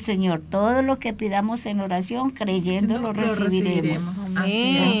dicho el Señor? Todo lo que pidamos en oración, creyendo lo recibiremos.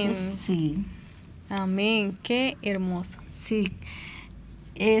 Amén. Sí. Amén. Qué hermoso. Sí.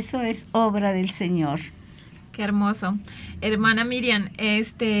 Eso es obra del Señor. Qué hermoso. Hermana Miriam,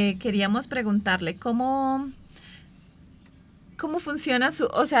 queríamos preguntarle cómo funciona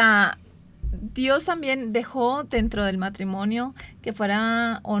o sea, Dios también dejó dentro del matrimonio que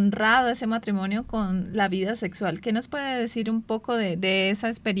fuera honrado ese matrimonio con la vida sexual. ¿Qué nos puede decir un poco de esa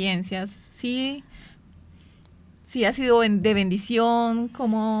experiencia? ¿Sí ha sido de bendición?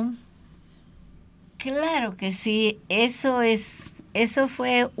 ¿Cómo? Claro que sí. Eso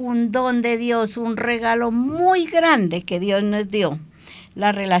fue un don de Dios, un regalo muy grande que Dios nos dio,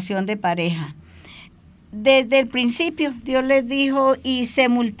 la relación de pareja. Desde el principio Dios les dijo, y se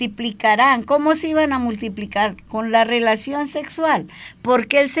multiplicarán. ¿Cómo se iban a multiplicar? Con la relación sexual. ¿Por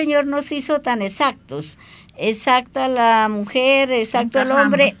qué el Señor nos hizo tan exactos? Exacta la mujer, exacto el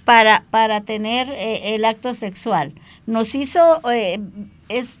hombre para tener el acto sexual. Nos hizo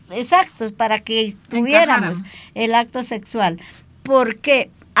exactos para que tuviéramos el acto sexual. Porque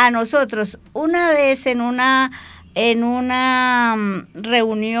a nosotros, una vez en una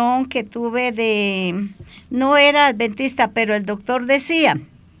reunión que tuve no era adventista, pero el doctor decía,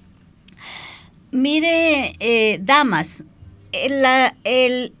 mire, damas,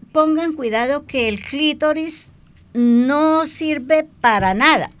 pongan cuidado que el clítoris no sirve para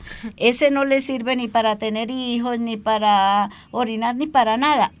nada. Ese no le sirve ni para tener hijos, ni para orinar, ni para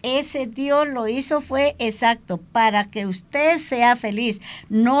nada. Ese Dios lo hizo, fue exacto, para que usted sea feliz.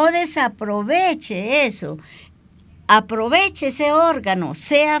 No desaproveche eso. aproveche ese órgano,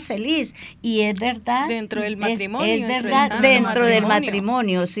 sea feliz. Y es verdad. Dentro del matrimonio. Es verdad, dentro del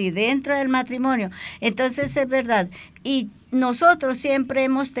matrimonio, sí, dentro del matrimonio. Entonces es verdad. Y nosotros siempre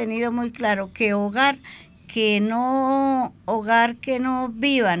hemos tenido muy claro que hogar que no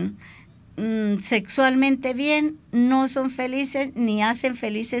vivan sexualmente bien, no son felices, ni hacen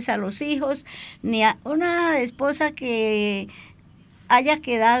felices a los hijos, ni a una esposa que haya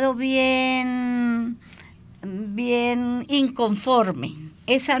quedado bien inconforme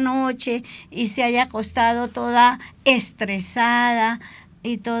esa noche y se haya acostado toda estresada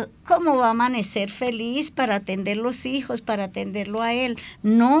y todo. ¿Cómo va a amanecer feliz para atender los hijos, para atenderlo a él?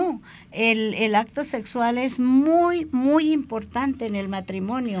 No, el acto sexual es muy, muy importante en el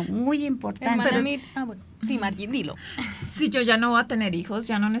matrimonio, muy importante. Bueno. Sí, Margie, dilo. Si yo ya no voy a tener hijos,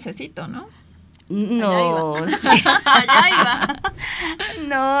 ya no necesito, ¿no? No, Allá iba.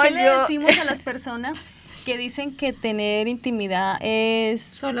 no, ¿Qué le decimos a las personas que dicen que tener intimidad es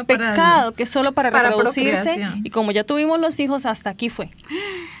Solo pecado, que es solo para reproducirse? procreación. Y como ya tuvimos los hijos, hasta aquí fue.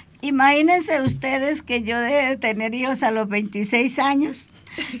 Imagínense ustedes que yo de tener hijos a los 26 años,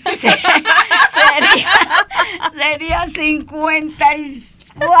 sería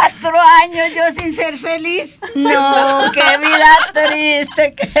 54 años yo sin ser feliz. No, qué vida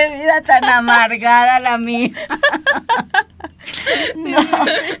triste, qué vida tan amargada la mía.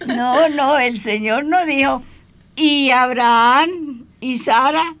 No, el Señor nos dijo, y Abraham y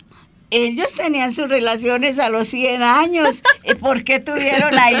Sara, ellos tenían sus relaciones a los 100 años, ¿por qué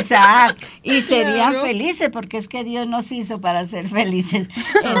tuvieron a Isaac? Y serían felices, porque es que Dios nos hizo para ser felices.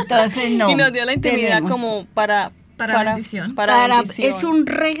 Entonces, no. Y nos dio la intimidad como para bendición. bendición. Es un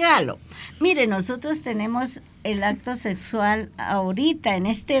regalo. Mire, nosotros tenemos el acto sexual ahorita, en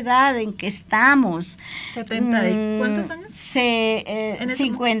esta edad en que estamos. ¿Cuántos años?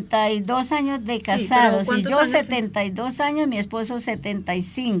 52 años de Sí, casados. pero Y yo ¿cuántos años? 72 años, mi esposo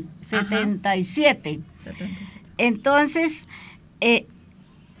 77. Entonces,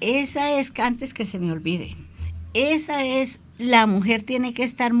 esa es, antes que se me olvide, esa es, la mujer tiene que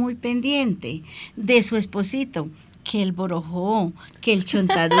estar muy pendiente de su esposito, que el borojó, que el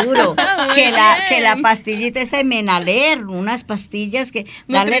chontaduro, que la pastillita esa de Menaler, unas pastillas que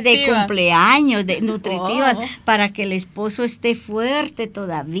darle de cumpleaños, de nutritivas, para que el esposo esté fuerte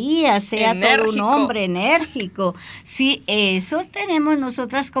todavía, sea todo un hombre enérgico. Sí, eso tenemos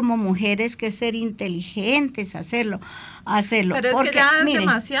nosotras como mujeres que ser inteligentes, hacerlo. Pero es porque, que ya es mire,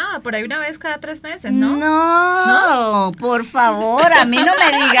 demasiado, por ahí una vez cada 3 meses, ¿no? No, por favor, a mí no me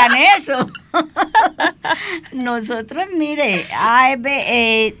digan eso. Nosotros, mire,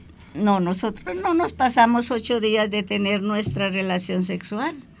 nosotros no nos pasamos 8 días de tener nuestra relación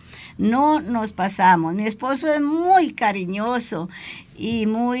sexual. No nos pasamos. Mi esposo es muy cariñoso y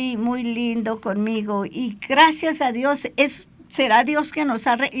muy, muy lindo conmigo. Y gracias a Dios, será Dios que nos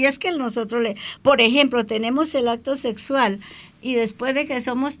y es que nosotros por ejemplo, tenemos el acto sexual y después de que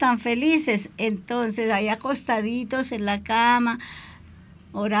somos tan felices, entonces ahí acostaditos en la cama,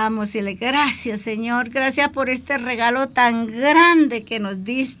 oramos y gracias Señor, gracias por este regalo tan grande que nos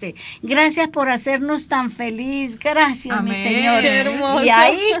diste, gracias por hacernos tan feliz, gracias Amén. mi Señor. Qué hermoso. Y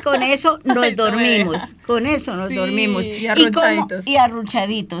ahí con eso nos dormimos, dormimos. Y arrunchaditos. Y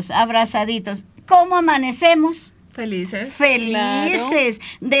arrunchaditos, abrazaditos. ¿Cómo amanecemos? Felices. Felices,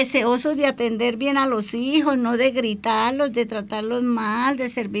 deseosos de atender bien a los hijos, no de gritarlos, de tratarlos mal, de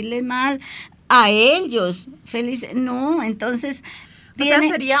servirles mal a ellos. Felices, no, entonces... O sea,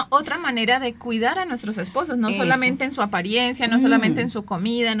 sería otra manera de cuidar a nuestros esposos, no solamente en su apariencia, no solamente en su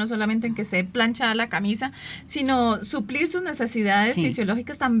comida, no solamente en que se plancha la camisa, sino suplir sus necesidades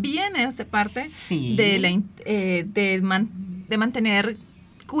fisiológicas también hace parte de mantener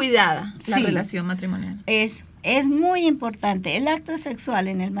cuidada la relación matrimonial. Es muy importante. El acto sexual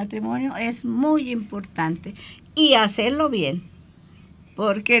en el matrimonio es muy importante. Y hacerlo bien.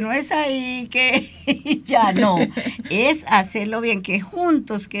 Porque no es ahí que ya no. Es hacerlo bien. Que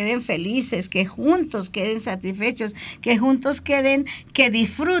juntos queden felices, que juntos queden satisfechos, que juntos que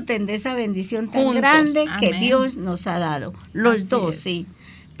disfruten de esa bendición tan grande que Dios nos ha dado. Los dos, sí.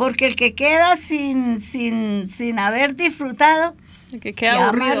 Porque el que queda sin haber disfrutado, qué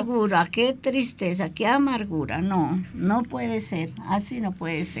amargura, qué tristeza, qué amargura. No puede ser, así no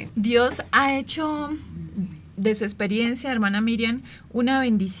puede ser. Dios ha hecho de su experiencia, hermana Miriam, una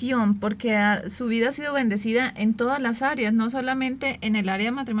bendición, porque su vida ha sido bendecida en todas las áreas, no solamente en el área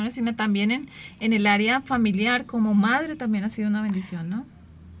de matrimonio, sino también en el área familiar. Como madre también ha sido una bendición, ¿no?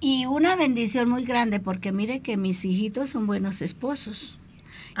 Y una bendición muy grande, porque mire que mis hijitos son buenos esposos.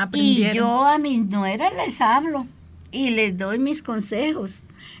 Aprendieron. Y yo a mis nueras les hablo. y les doy mis consejos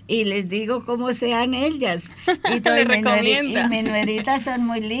y les digo cómo sean ellas. Y todo, Le y recomienda. mis nueritas son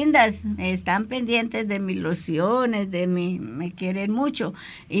muy lindas, están pendientes de mis lociones, me quieren mucho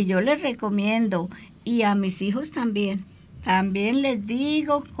y yo les recomiendo, y a mis hijos también. También les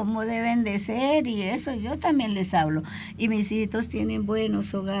digo cómo deben de ser y eso, yo también les hablo. Y mis hijitos tienen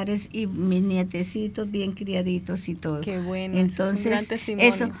buenos hogares y mis nietecitos bien criaditos y todo. Qué bueno. Entonces, eso es un gran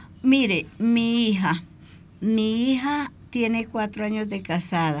testimonio. mire, mi hija tiene 4 años de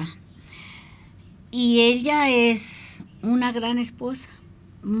casada y ella es una gran esposa,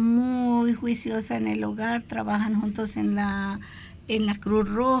 muy juiciosa en el hogar, trabajan juntos en la Cruz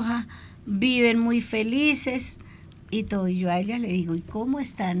Roja, viven muy felices. Y todo, y yo a ella le digo, ¿y cómo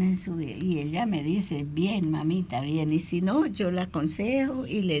están en su vida? Y ella me dice, bien, mamita, bien. Y si no, yo la aconsejo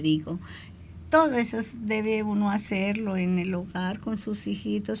y le digo, todo eso debe uno hacerlo en el hogar con sus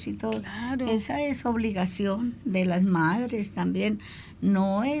hijitos y todo. Claro. Esa es obligación de las madres también.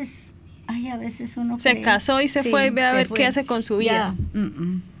 No es, a veces uno Se cree- casó y se Sí, fue y ve a se ver fue. qué hace con su vida. Ya,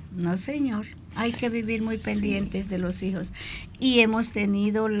 no, señor. Hay que vivir muy pendientes de los hijos. Y hemos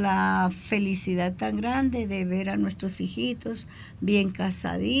tenido la felicidad tan grande de ver a nuestros hijitos bien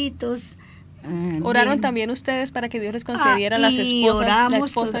casaditos. ¿Oraron bien. también ustedes para que Dios les concediera las Y esposas? oramos, la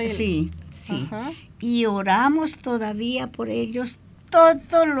esposa y el- sí. Ajá. Y oramos todavía por ellos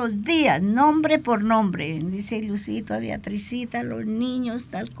todos los días, nombre por nombre. Dice Lucito, Beatricita, los niños,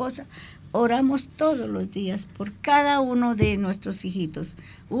 tal cosa. Oramos todos los días por cada uno de nuestros hijitos,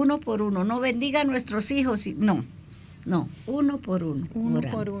 uno por uno. No bendiga a nuestros hijos, no, uno por uno. Uno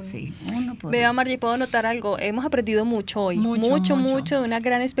oramos, por uno. Sí, uno por Vea, uno. Margie, puedo notar algo. Hemos aprendido mucho hoy. Mucho. Mucho, de una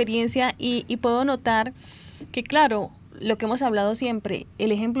gran experiencia. Y puedo notar que, claro, lo que hemos hablado siempre,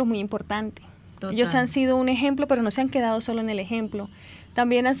 el ejemplo es muy importante. Total. Ellos han sido un ejemplo, pero no se han quedado solo en el ejemplo.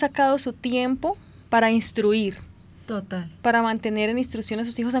 También han sacado su tiempo para instruir, Total. para mantener en instrucción a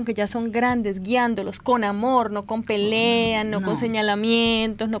sus hijos, aunque ya son grandes, guiándolos con amor, no con pelea, no con No.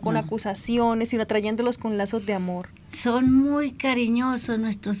 señalamientos, no con No. acusaciones, sino trayéndolos con lazos de amor. Son muy cariñosos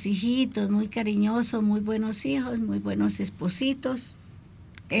nuestros hijitos, muy cariñosos, muy buenos hijos, muy buenos espositos.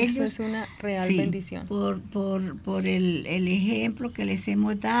 Eso es una real sí, bendición. por el ejemplo que les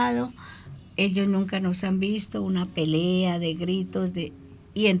hemos dado, ellos nunca nos han visto una pelea de gritos,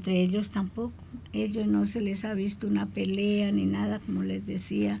 y entre ellos tampoco. Ellos no se les ha visto una pelea ni nada, como les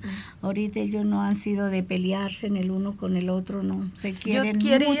decía. Ahorita ellos no han sido de pelearse en el uno con el otro, no. Se quieren Yo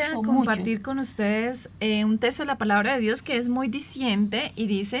quería mucho, compartir mucho. con ustedes un texto de la palabra de Dios que es muy diciente y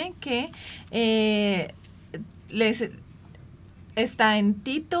dice que está en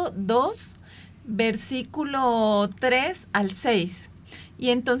Tito 2, versículo 3 al 6. Y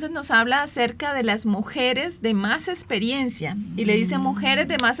entonces nos habla acerca de las mujeres de más experiencia. Y le dice, mujeres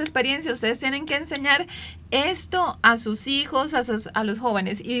de más experiencia, ustedes tienen que enseñar esto a sus hijos, a los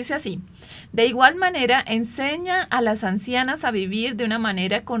jóvenes. Y dice así, de igual manera, enseña a las ancianas a vivir de una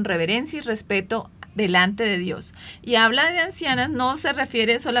manera con reverencia y respeto delante de Dios. Y habla de ancianas, no se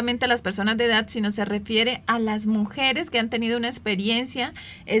refiere solamente a las personas de edad, sino se refiere a las mujeres que han tenido una experiencia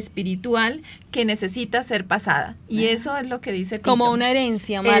espiritual que necesita ser pasada. Y eso es lo que dice Tito. Como una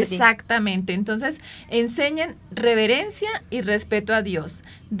herencia, Margie. Exactamente. Entonces, enseñen reverencia y respeto a Dios.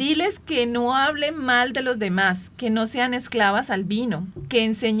 Diles que no hablen mal de los demás, que no sean esclavas al vino, que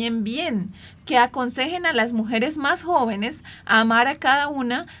enseñen bien, que aconsejen a las mujeres más jóvenes a amar a cada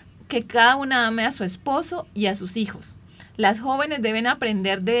una, que cada una ame a su esposo y a sus hijos. Las jóvenes deben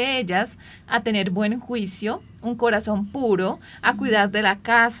aprender de ellas a tener buen juicio, un corazón puro, a cuidar de la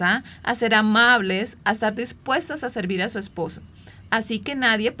casa, a ser amables, a estar dispuestas a servir a su esposo. Así que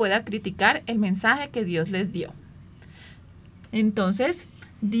nadie pueda criticar el mensaje que Dios les dio. Entonces,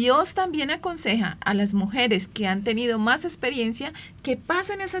 Dios también aconseja a las mujeres que han tenido más experiencia que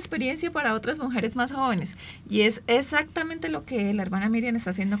pasen esa experiencia para otras mujeres más jóvenes. Y es exactamente lo que la hermana Miriam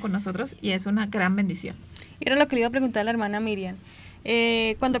está haciendo con nosotros y es una gran bendición. Era lo que le iba a preguntar a la hermana Miriam.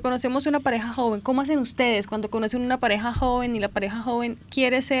 Cuando conocemos una pareja joven, ¿cómo hacen ustedes cuando conocen una pareja joven y la pareja joven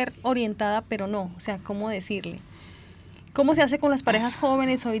quiere ser orientada pero no? O sea, ¿cómo decirle? ¿Cómo se hace con las parejas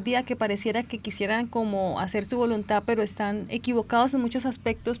jóvenes hoy día que pareciera que quisieran como hacer su voluntad, pero están equivocados en muchos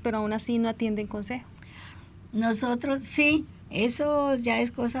aspectos, pero aún así no atienden consejo? Nosotros sí, eso ya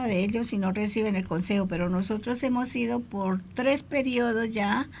es cosa de ellos y no reciben el consejo, pero nosotros hemos ido por 3 periodos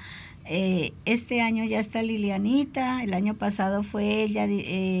ya. Este año ya está Lilianita, el año pasado fue ella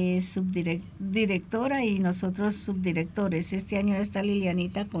subdirectora y nosotros subdirectores. Este año ya está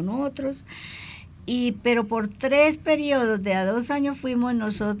Lilianita con otros Pero por 3 periodos de a 2 años fuimos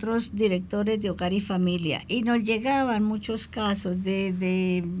nosotros directores de hogar y familia y nos llegaban muchos casos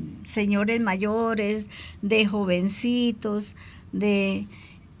de señores mayores, de jovencitos,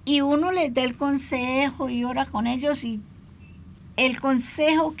 y uno les da el consejo y ora con ellos, y el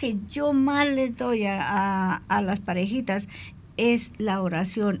consejo que yo más les doy a las parejitas es la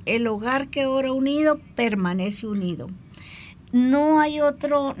oración. El hogar que ora unido permanece unido. No hay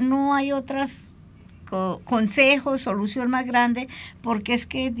otras consejos, solución más grande, porque es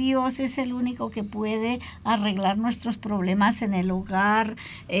que Dios es el único que puede arreglar nuestros problemas en el hogar,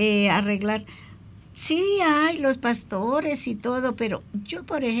 arreglar. Sí, hay los pastores y todo, pero yo,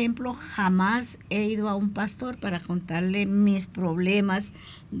 por ejemplo, jamás he ido a un pastor para contarle mis problemas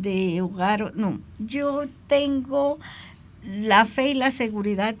de hogar. No, yo tengo la fe y la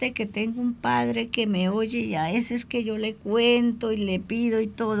seguridad de que tengo un padre que me oye, y a ese es que yo le cuento y le pido y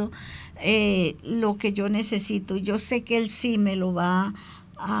todo lo que yo necesito. Yo sé que él sí me lo va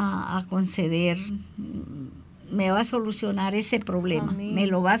a conceder, me va a solucionar ese problema. Amén. Me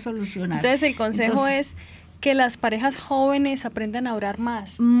lo va a solucionar. Entonces el consejo es que las parejas jóvenes aprendan a orar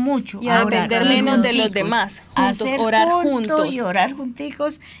más. Mucho. Y a depender menos de los demás. Juntos, orar juntos. Y orar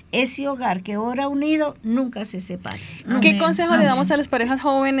junticos. Ese hogar que ora unido nunca se separa. ¿Qué consejo le damos a las parejas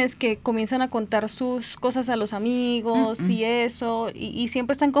jóvenes que comienzan a contar sus cosas a los amigos y eso, y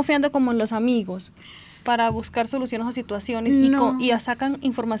siempre están confiando como en los amigos para buscar soluciones a situaciones y sacan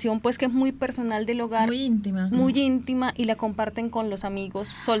información pues que es muy personal del hogar, muy íntima, y la comparten con los amigos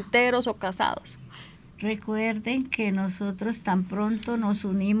solteros o casados? Recuerden que nosotros tan pronto nos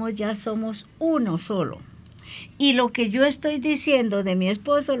unimos ya somos uno solo, y lo que yo estoy diciendo de mi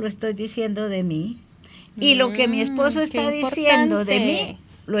esposo lo estoy diciendo de mí, y lo que mi esposo está diciendo de mí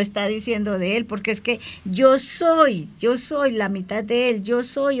lo está diciendo de él, porque es que yo soy la mitad de él, yo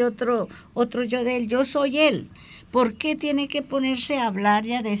soy otro yo de él, yo soy él. ¿Por qué tiene que ponerse a hablar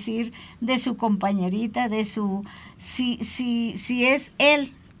y a decir de su compañerita, de su si es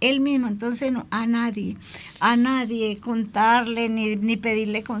él mismo? Entonces no, a nadie contarle ni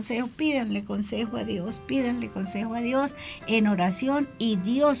pedirle consejo. Pídanle consejo a Dios en oración, y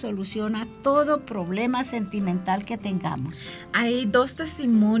Dios soluciona todo problema sentimental que tengamos. Hay 2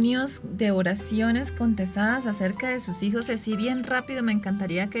 testimonios de oraciones contestadas acerca de sus hijos, así bien rápido me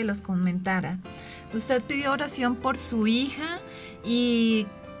encantaría que los comentara. Usted pidió oración por su hija y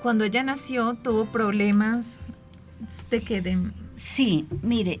cuando ella nació tuvo problemas de que Sí,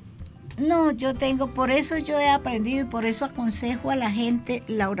 mire, por eso yo he aprendido y por eso aconsejo a la gente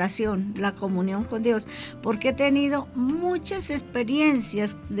la oración, la comunión con Dios, porque he tenido muchas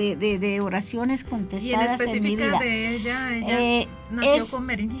experiencias de oraciones contestadas en mi vida. ¿Y en específica de ella nació con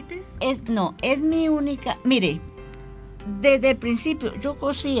meningitis? Es mi única, mire, desde el principio yo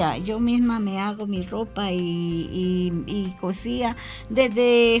cosía, yo misma me hago mi ropa y cosía.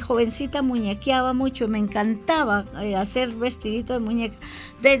 Desde jovencita muñequeaba mucho, me encantaba hacer vestiditos de muñeca.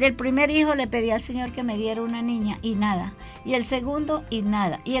 Desde el primer hijo le pedí al Señor que me diera una niña y nada, y el segundo y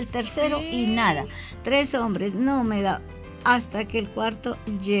nada, y el tercero y nada. 3 hombres, no me da, hasta que el 4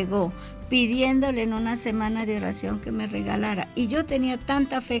 llegó, pidiéndole en una semana de oración que me regalara, y yo tenía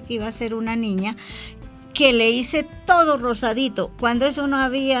tanta fe que iba a ser una niña, que le hice todo rosadito, cuando eso no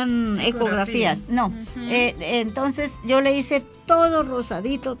habían ecografías, no. Entonces yo le hice todo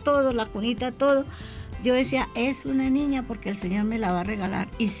rosadito, todo, la cunita, todo. Yo decía, es una niña porque el Señor me la va a regalar,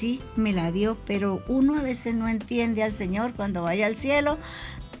 y sí, me la dio, pero uno a veces no entiende al Señor cuando vaya al cielo,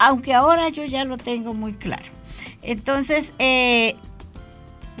 aunque ahora yo ya lo tengo muy claro. Entonces, ella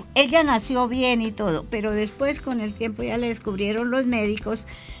nació bien y todo, pero después con el tiempo ya le descubrieron los médicos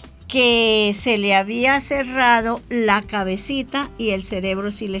que se le había cerrado la cabecita y el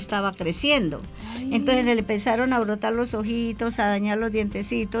cerebro sí le estaba creciendo. Ay. Entonces le empezaron a brotar los ojitos, a dañar los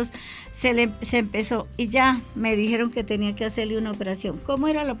dientecitos, se empezó, y ya me dijeron que tenía que hacerle una operación. ¿Cómo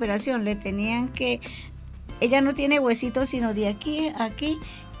era la operación? Ella no tiene huesitos sino de aquí a aquí,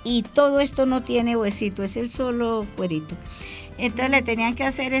 y todo esto no tiene huesito, es el solo cuerito. Entonces le tenían que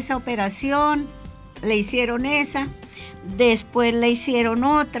hacer esa operación, le hicieron esa. Después le hicieron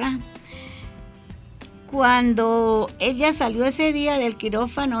otra. Cuando ella salió ese día del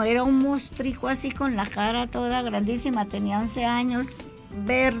quirófano, era un monstruo así con la cara toda grandísima, tenía 11 años,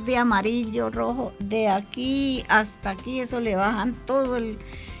 verde, amarillo, rojo, de aquí hasta aquí, eso le bajan todo el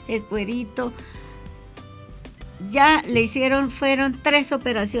cuerito. Ya le hicieron, fueron 3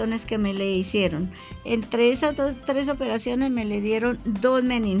 operaciones que me le hicieron. Entre esas 3 operaciones me le dieron 2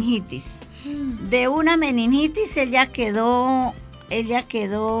 meningitis. De una meningitis ella quedó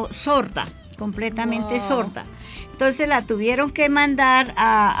sorda, completamente sorda. entonces la tuvieron que mandar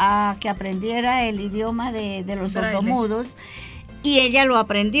a que aprendiera el idioma de los Braille. sordomudos, y ella lo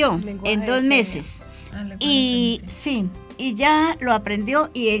aprendió Lenguaje en de 2 señas. meses. Ah, le Y conocen, sí, y ya lo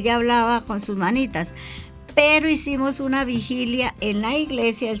aprendió y ella hablaba con sus manitas. Pero hicimos una vigilia en la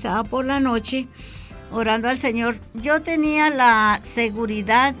iglesia el sábado por la noche, orando al Señor. Yo tenía la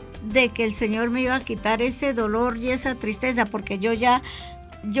seguridad de que el Señor me iba a quitar ese dolor y esa tristeza, porque yo ya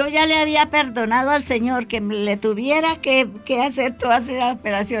le había perdonado al Señor que le tuviera que hacer todas esas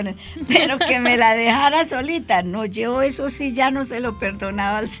operaciones, pero que me la dejara solita. No, yo eso sí ya no se lo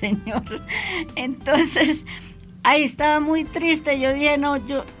perdonaba al Señor. Entonces, ahí estaba muy triste. Yo dije, no,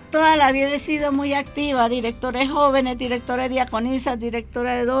 yo toda la vida he sido muy activa, directora de jóvenes, directora de diaconisas,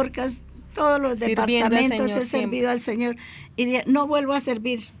 directora de Dorcas, todos los Sirviendo al departamentos Señor he servido al Señor. Y dije, no vuelvo a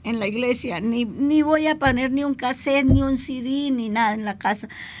servir en la iglesia, ni voy a poner ni un cassette, ni un CD, ni nada en la casa.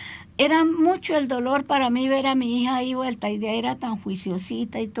 Era mucho el dolor para mí ver a mi hija ahí vuelta, y de ahí era tan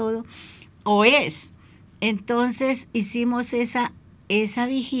juiciosita y todo, o es. Entonces hicimos esa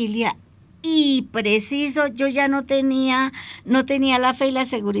vigilia, y preciso, yo ya no tenía la fe y la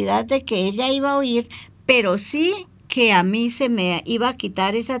seguridad de que ella iba a oír, pero sí que a mí se me iba a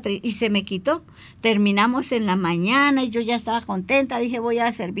quitar y se me quitó. Terminamos en la mañana y yo ya estaba contenta, dije, voy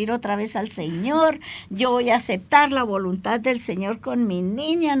a servir otra vez al Señor, yo voy a aceptar la voluntad del Señor con mi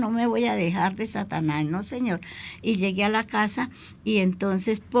niña, no me voy a dejar de Satanás, no, Señor. Y llegué a la casa y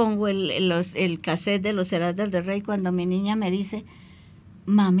entonces pongo el cassette de los Heraldos del Rey, cuando mi niña me dice,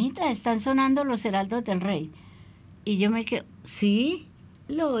 mamita, están sonando los Heraldos del Rey. Y yo me quedo, ¿sí?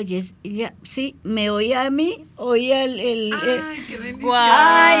 ¿Lo oyes? Y ya, sí, me oía a mí, oía Ay, qué bendición. Guau.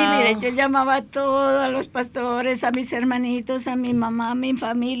 Ay, mire, yo llamaba a todos, a los pastores, a mis hermanitos, a mi mamá, a mi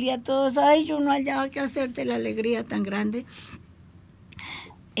familia, a todos. Ay, yo no hallaba qué hacer de la alegría tan grande.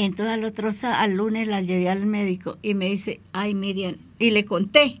 Entonces al lunes la llevé al médico y me dice, ay, Miriam, y le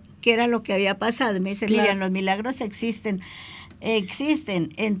conté qué era lo que había pasado. Me dice, Claro. Miriam, los milagros existen.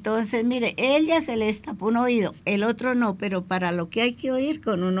 Entonces, mire, ella se le destapó un oído, el otro no, pero para lo que hay que oír,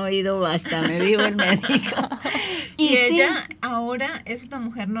 con un oído basta, me dijo el médico. Y sí, ella ahora es una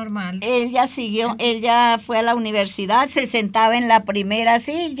mujer normal. ella siguió, ella fue a la universidad, se sentaba en la primera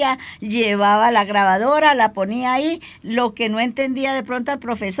silla, llevaba la grabadora, la ponía ahí, lo que no entendía de pronto al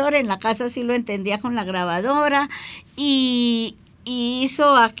profesor, en la casa sí lo entendía con la grabadora, y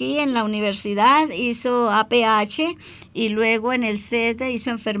hizo aquí en la universidad, hizo APH, y luego en el CEDE hizo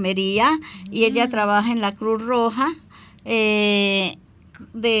enfermería, y ella trabaja en la Cruz Roja de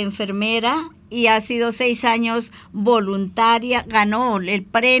enfermera, y ha sido 6 años voluntaria, ganó el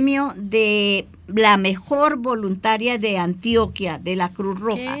premio de la mejor voluntaria de Antioquia, de la Cruz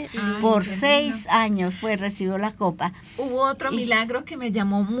Roja. Qué Por qué 6 lindo. años recibió la copa. Hubo otro milagro que me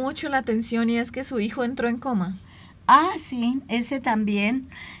llamó mucho la atención, y es que su hijo entró en coma. Ah, sí, ese también.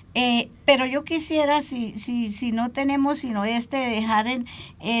 Pero yo quisiera, si no tenemos sino dejar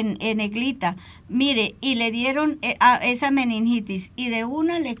en negrita. Mire, y le dieron esa meningitis, y de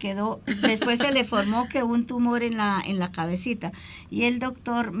una le quedó, después se le formó que un tumor en la cabecita. Y el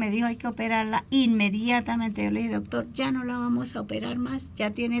doctor me dijo, hay que operarla inmediatamente. Yo le dije, doctor, ya no la vamos a operar más,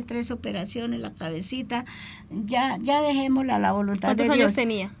 ya tiene 3 operaciones la cabecita, ya dejémosla a la voluntad de ¿Cuántos Dios. años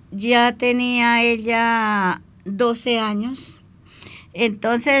tenía? Ya tenía ella 12 años.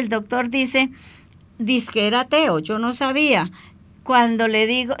 Entonces el doctor dice que era ateo, yo no sabía. Cuando le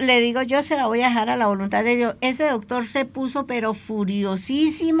digo yo se la voy a dejar a la voluntad de Dios, ese doctor se puso pero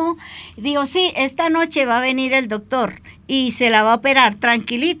furiosísimo. Dijo, sí, esta noche va a venir el doctor y se la va a operar,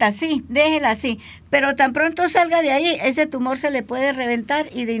 tranquilita, sí, déjela así. Pero tan pronto salga de ahí, ese tumor se le puede reventar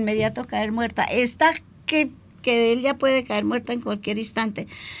y de inmediato caer muerta. Está que ella puede caer muerta en cualquier instante.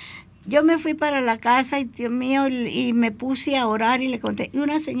 Yo me fui para la casa y Dios mío, y me puse a orar y le conté. Y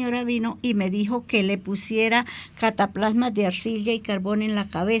una señora vino y me dijo que le pusiera cataplasmas de arcilla y carbón en la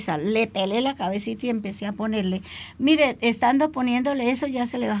cabeza. Le pelé la cabecita y empecé a ponerle. Mire, estando poniéndole eso ya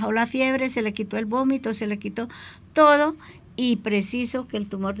se le bajó la fiebre, se le quitó el vómito, se le quitó todo. Y preciso que el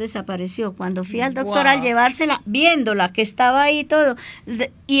tumor desapareció. Cuando fui al doctor Wow. a llevársela, viéndola que estaba ahí todo,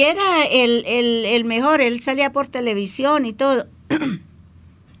 y era el mejor, él salía por televisión y todo.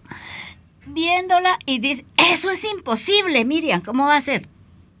 Viéndola y dice, eso es imposible, Miriam, ¿cómo va a ser?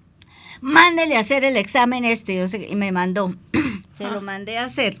 Mándele a hacer el examen y me mandó, se lo mandé a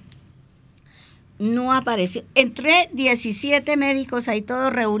hacer, no apareció, entré 17 médicos ahí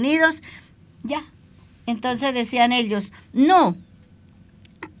todos reunidos, ya, entonces decían ellos, no,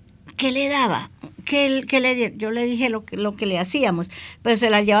 ¿qué le daba? yo le dije lo que le hacíamos, pero se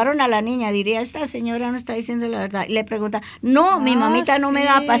la llevaron a la niña, diría, esta señora no está diciendo la verdad. Y le pregunta, no, mi mamita no me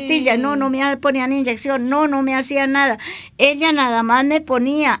daba pastillas, no me ponían inyección, no me hacía nada. Ella nada más me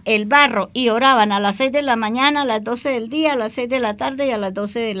ponía el barro y oraban a las 6 de la mañana, a las 12 del día, a las 6 de la tarde y a las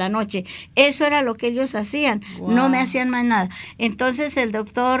 12 de la noche. Eso era lo que ellos hacían, no me hacían más nada. Entonces el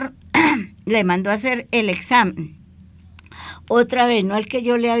doctor le mandó a hacer el examen. Otra vez, no el que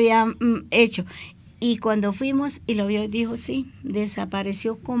yo le había hecho. Y cuando fuimos y lo vio, dijo, sí,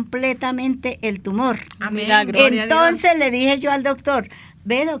 desapareció completamente el tumor. Amén. Entonces le dije yo al doctor,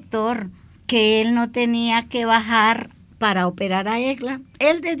 ve doctor, que él no tenía que bajar para operar a Egla.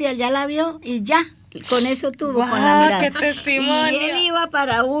 Él desde allá la vio y ya, con eso tuvo, con la mirada. ¡Qué testimonio! Y él iba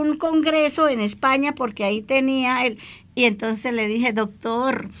para un congreso en España porque ahí tenía él. Y entonces le dije,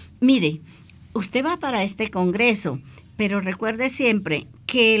 doctor, mire, usted va para este congreso, pero recuerde siempre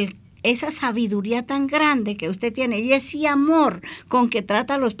que esa sabiduría tan grande que usted tiene y ese amor con que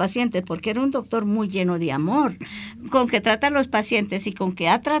trata a los pacientes, porque era un doctor muy lleno de amor, con que trata a los pacientes y con que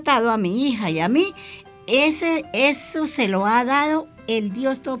ha tratado a mi hija y a mí, eso se lo ha dado el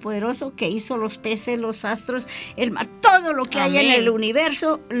Dios Todopoderoso que hizo los peces, los astros, el mar, todo lo que hay en el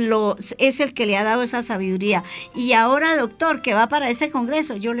universo es el que le ha dado esa sabiduría. Y ahora, doctor, que va para ese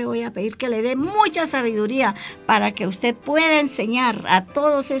congreso, yo le voy a pedir que le dé mucha sabiduría para que usted pueda enseñar a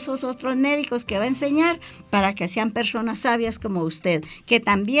todos esos otros médicos que va a enseñar para que sean personas sabias como usted, que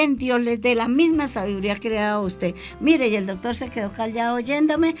también Dios les dé la misma sabiduría que le ha dado a usted. Mire, y el doctor se quedó callado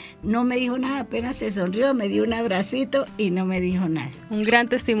oyéndome, no me dijo nada, apenas se sonrió, me dio un abracito y no me dijo nada. Un gran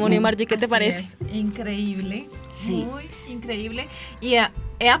testimonio, Margie, ¿qué te parece? Increíble, sí. Muy increíble. Y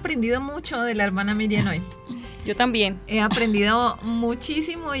he aprendido mucho de la hermana Miriam hoy. Yo también. He aprendido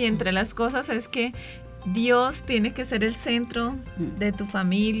muchísimo y entre las cosas es que Dios tiene que ser el centro de tu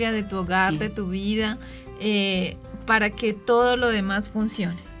familia, de tu hogar, de tu vida, para que todo lo demás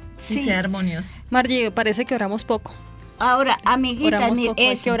funcione y sea armonioso. Margie, parece que oramos poco. Ahora, amiguitas,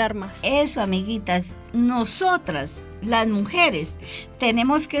 hay que orar más. Eso, amiguitas, nosotras, las mujeres,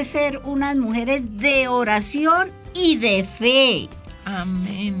 tenemos que ser unas mujeres de oración y de fe.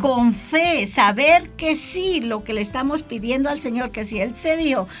 Amén. Con fe, saber que sí, lo que le estamos pidiendo al Señor, que si Él se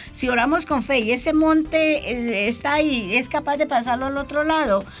dijo, si oramos con fe y ese monte está ahí, es capaz de pasarlo al otro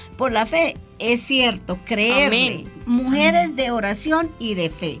lado, por la fe, es cierto, creerle. Amén. Mujeres de oración y de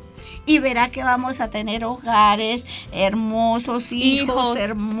fe. Y verá que vamos a tener hogares hermosos, hijos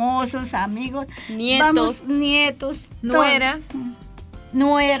hermosos, amigos, nietos, nueras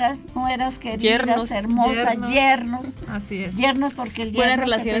queridas, hermosas, yernos. Así es. Yernos porque el yerno buenas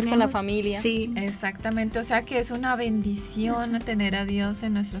relaciones tenemos, con la familia. Sí. Exactamente, o sea que es una bendición tener a Dios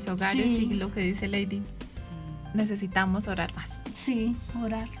en nuestros hogares y lo que dice Lady, necesitamos orar más. Sí,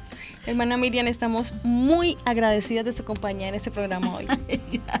 orar. Hermana Miriam, estamos muy agradecidas de su compañía en este programa hoy.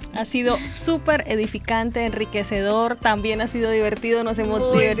 Ha sido súper edificante, enriquecedor, también ha sido divertido, nos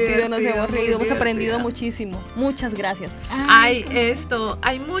hemos divertido, nos hemos reído, hemos aprendido muchísimo. Muchas gracias. Hay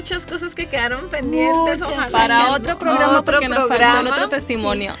muchas cosas que quedaron pendientes, ojalá. Para otro programa, porque nos faltó otro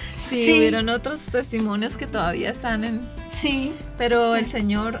testimonio. Sí, hubieron otros testimonios que todavía están en... Sí. Pero el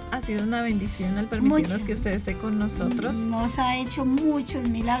Señor ha sido una bendición al permitirnos que usted esté con nosotros. Nos ha hecho muchos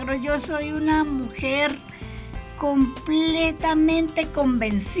milagros. Yo soy una mujer completamente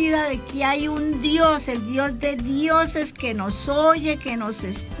convencida de que hay un Dios, el Dios de dioses, que nos oye, que nos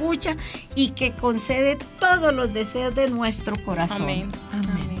escucha y que concede todos los deseos de nuestro corazón. Amén.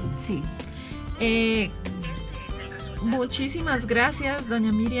 Amén. Sí. Muchísimas gracias,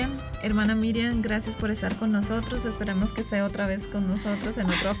 doña Miriam, hermana Miriam, gracias por estar con nosotros. Esperamos que esté otra vez con nosotros en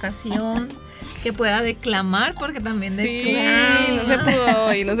otra ocasión, que pueda declamar, porque también declama. Sí,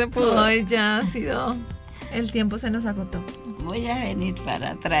 no se pudo. Hoy ya ha sido, el tiempo se nos agotó. Voy a venir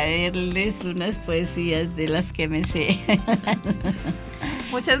para traerles unas poesías de las que me sé.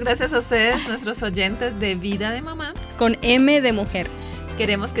 Muchas gracias a ustedes, nuestros oyentes de Vida de Mamá. Con M de mujer.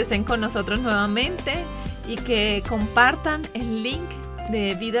 Queremos que estén con nosotros nuevamente y que compartan el link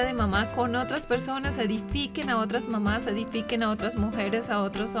de Vida de Mamá con otras personas, edifiquen a otras mamás, edifiquen a otras mujeres, a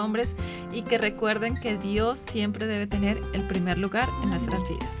otros hombres, y que recuerden que Dios siempre debe tener el primer lugar en nuestras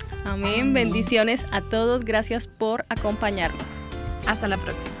vidas. Amén. Bendiciones a todos. Gracias por acompañarnos. Hasta la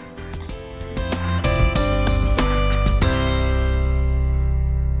próxima.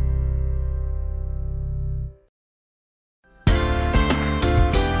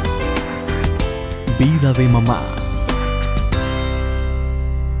 Vida de Mamá.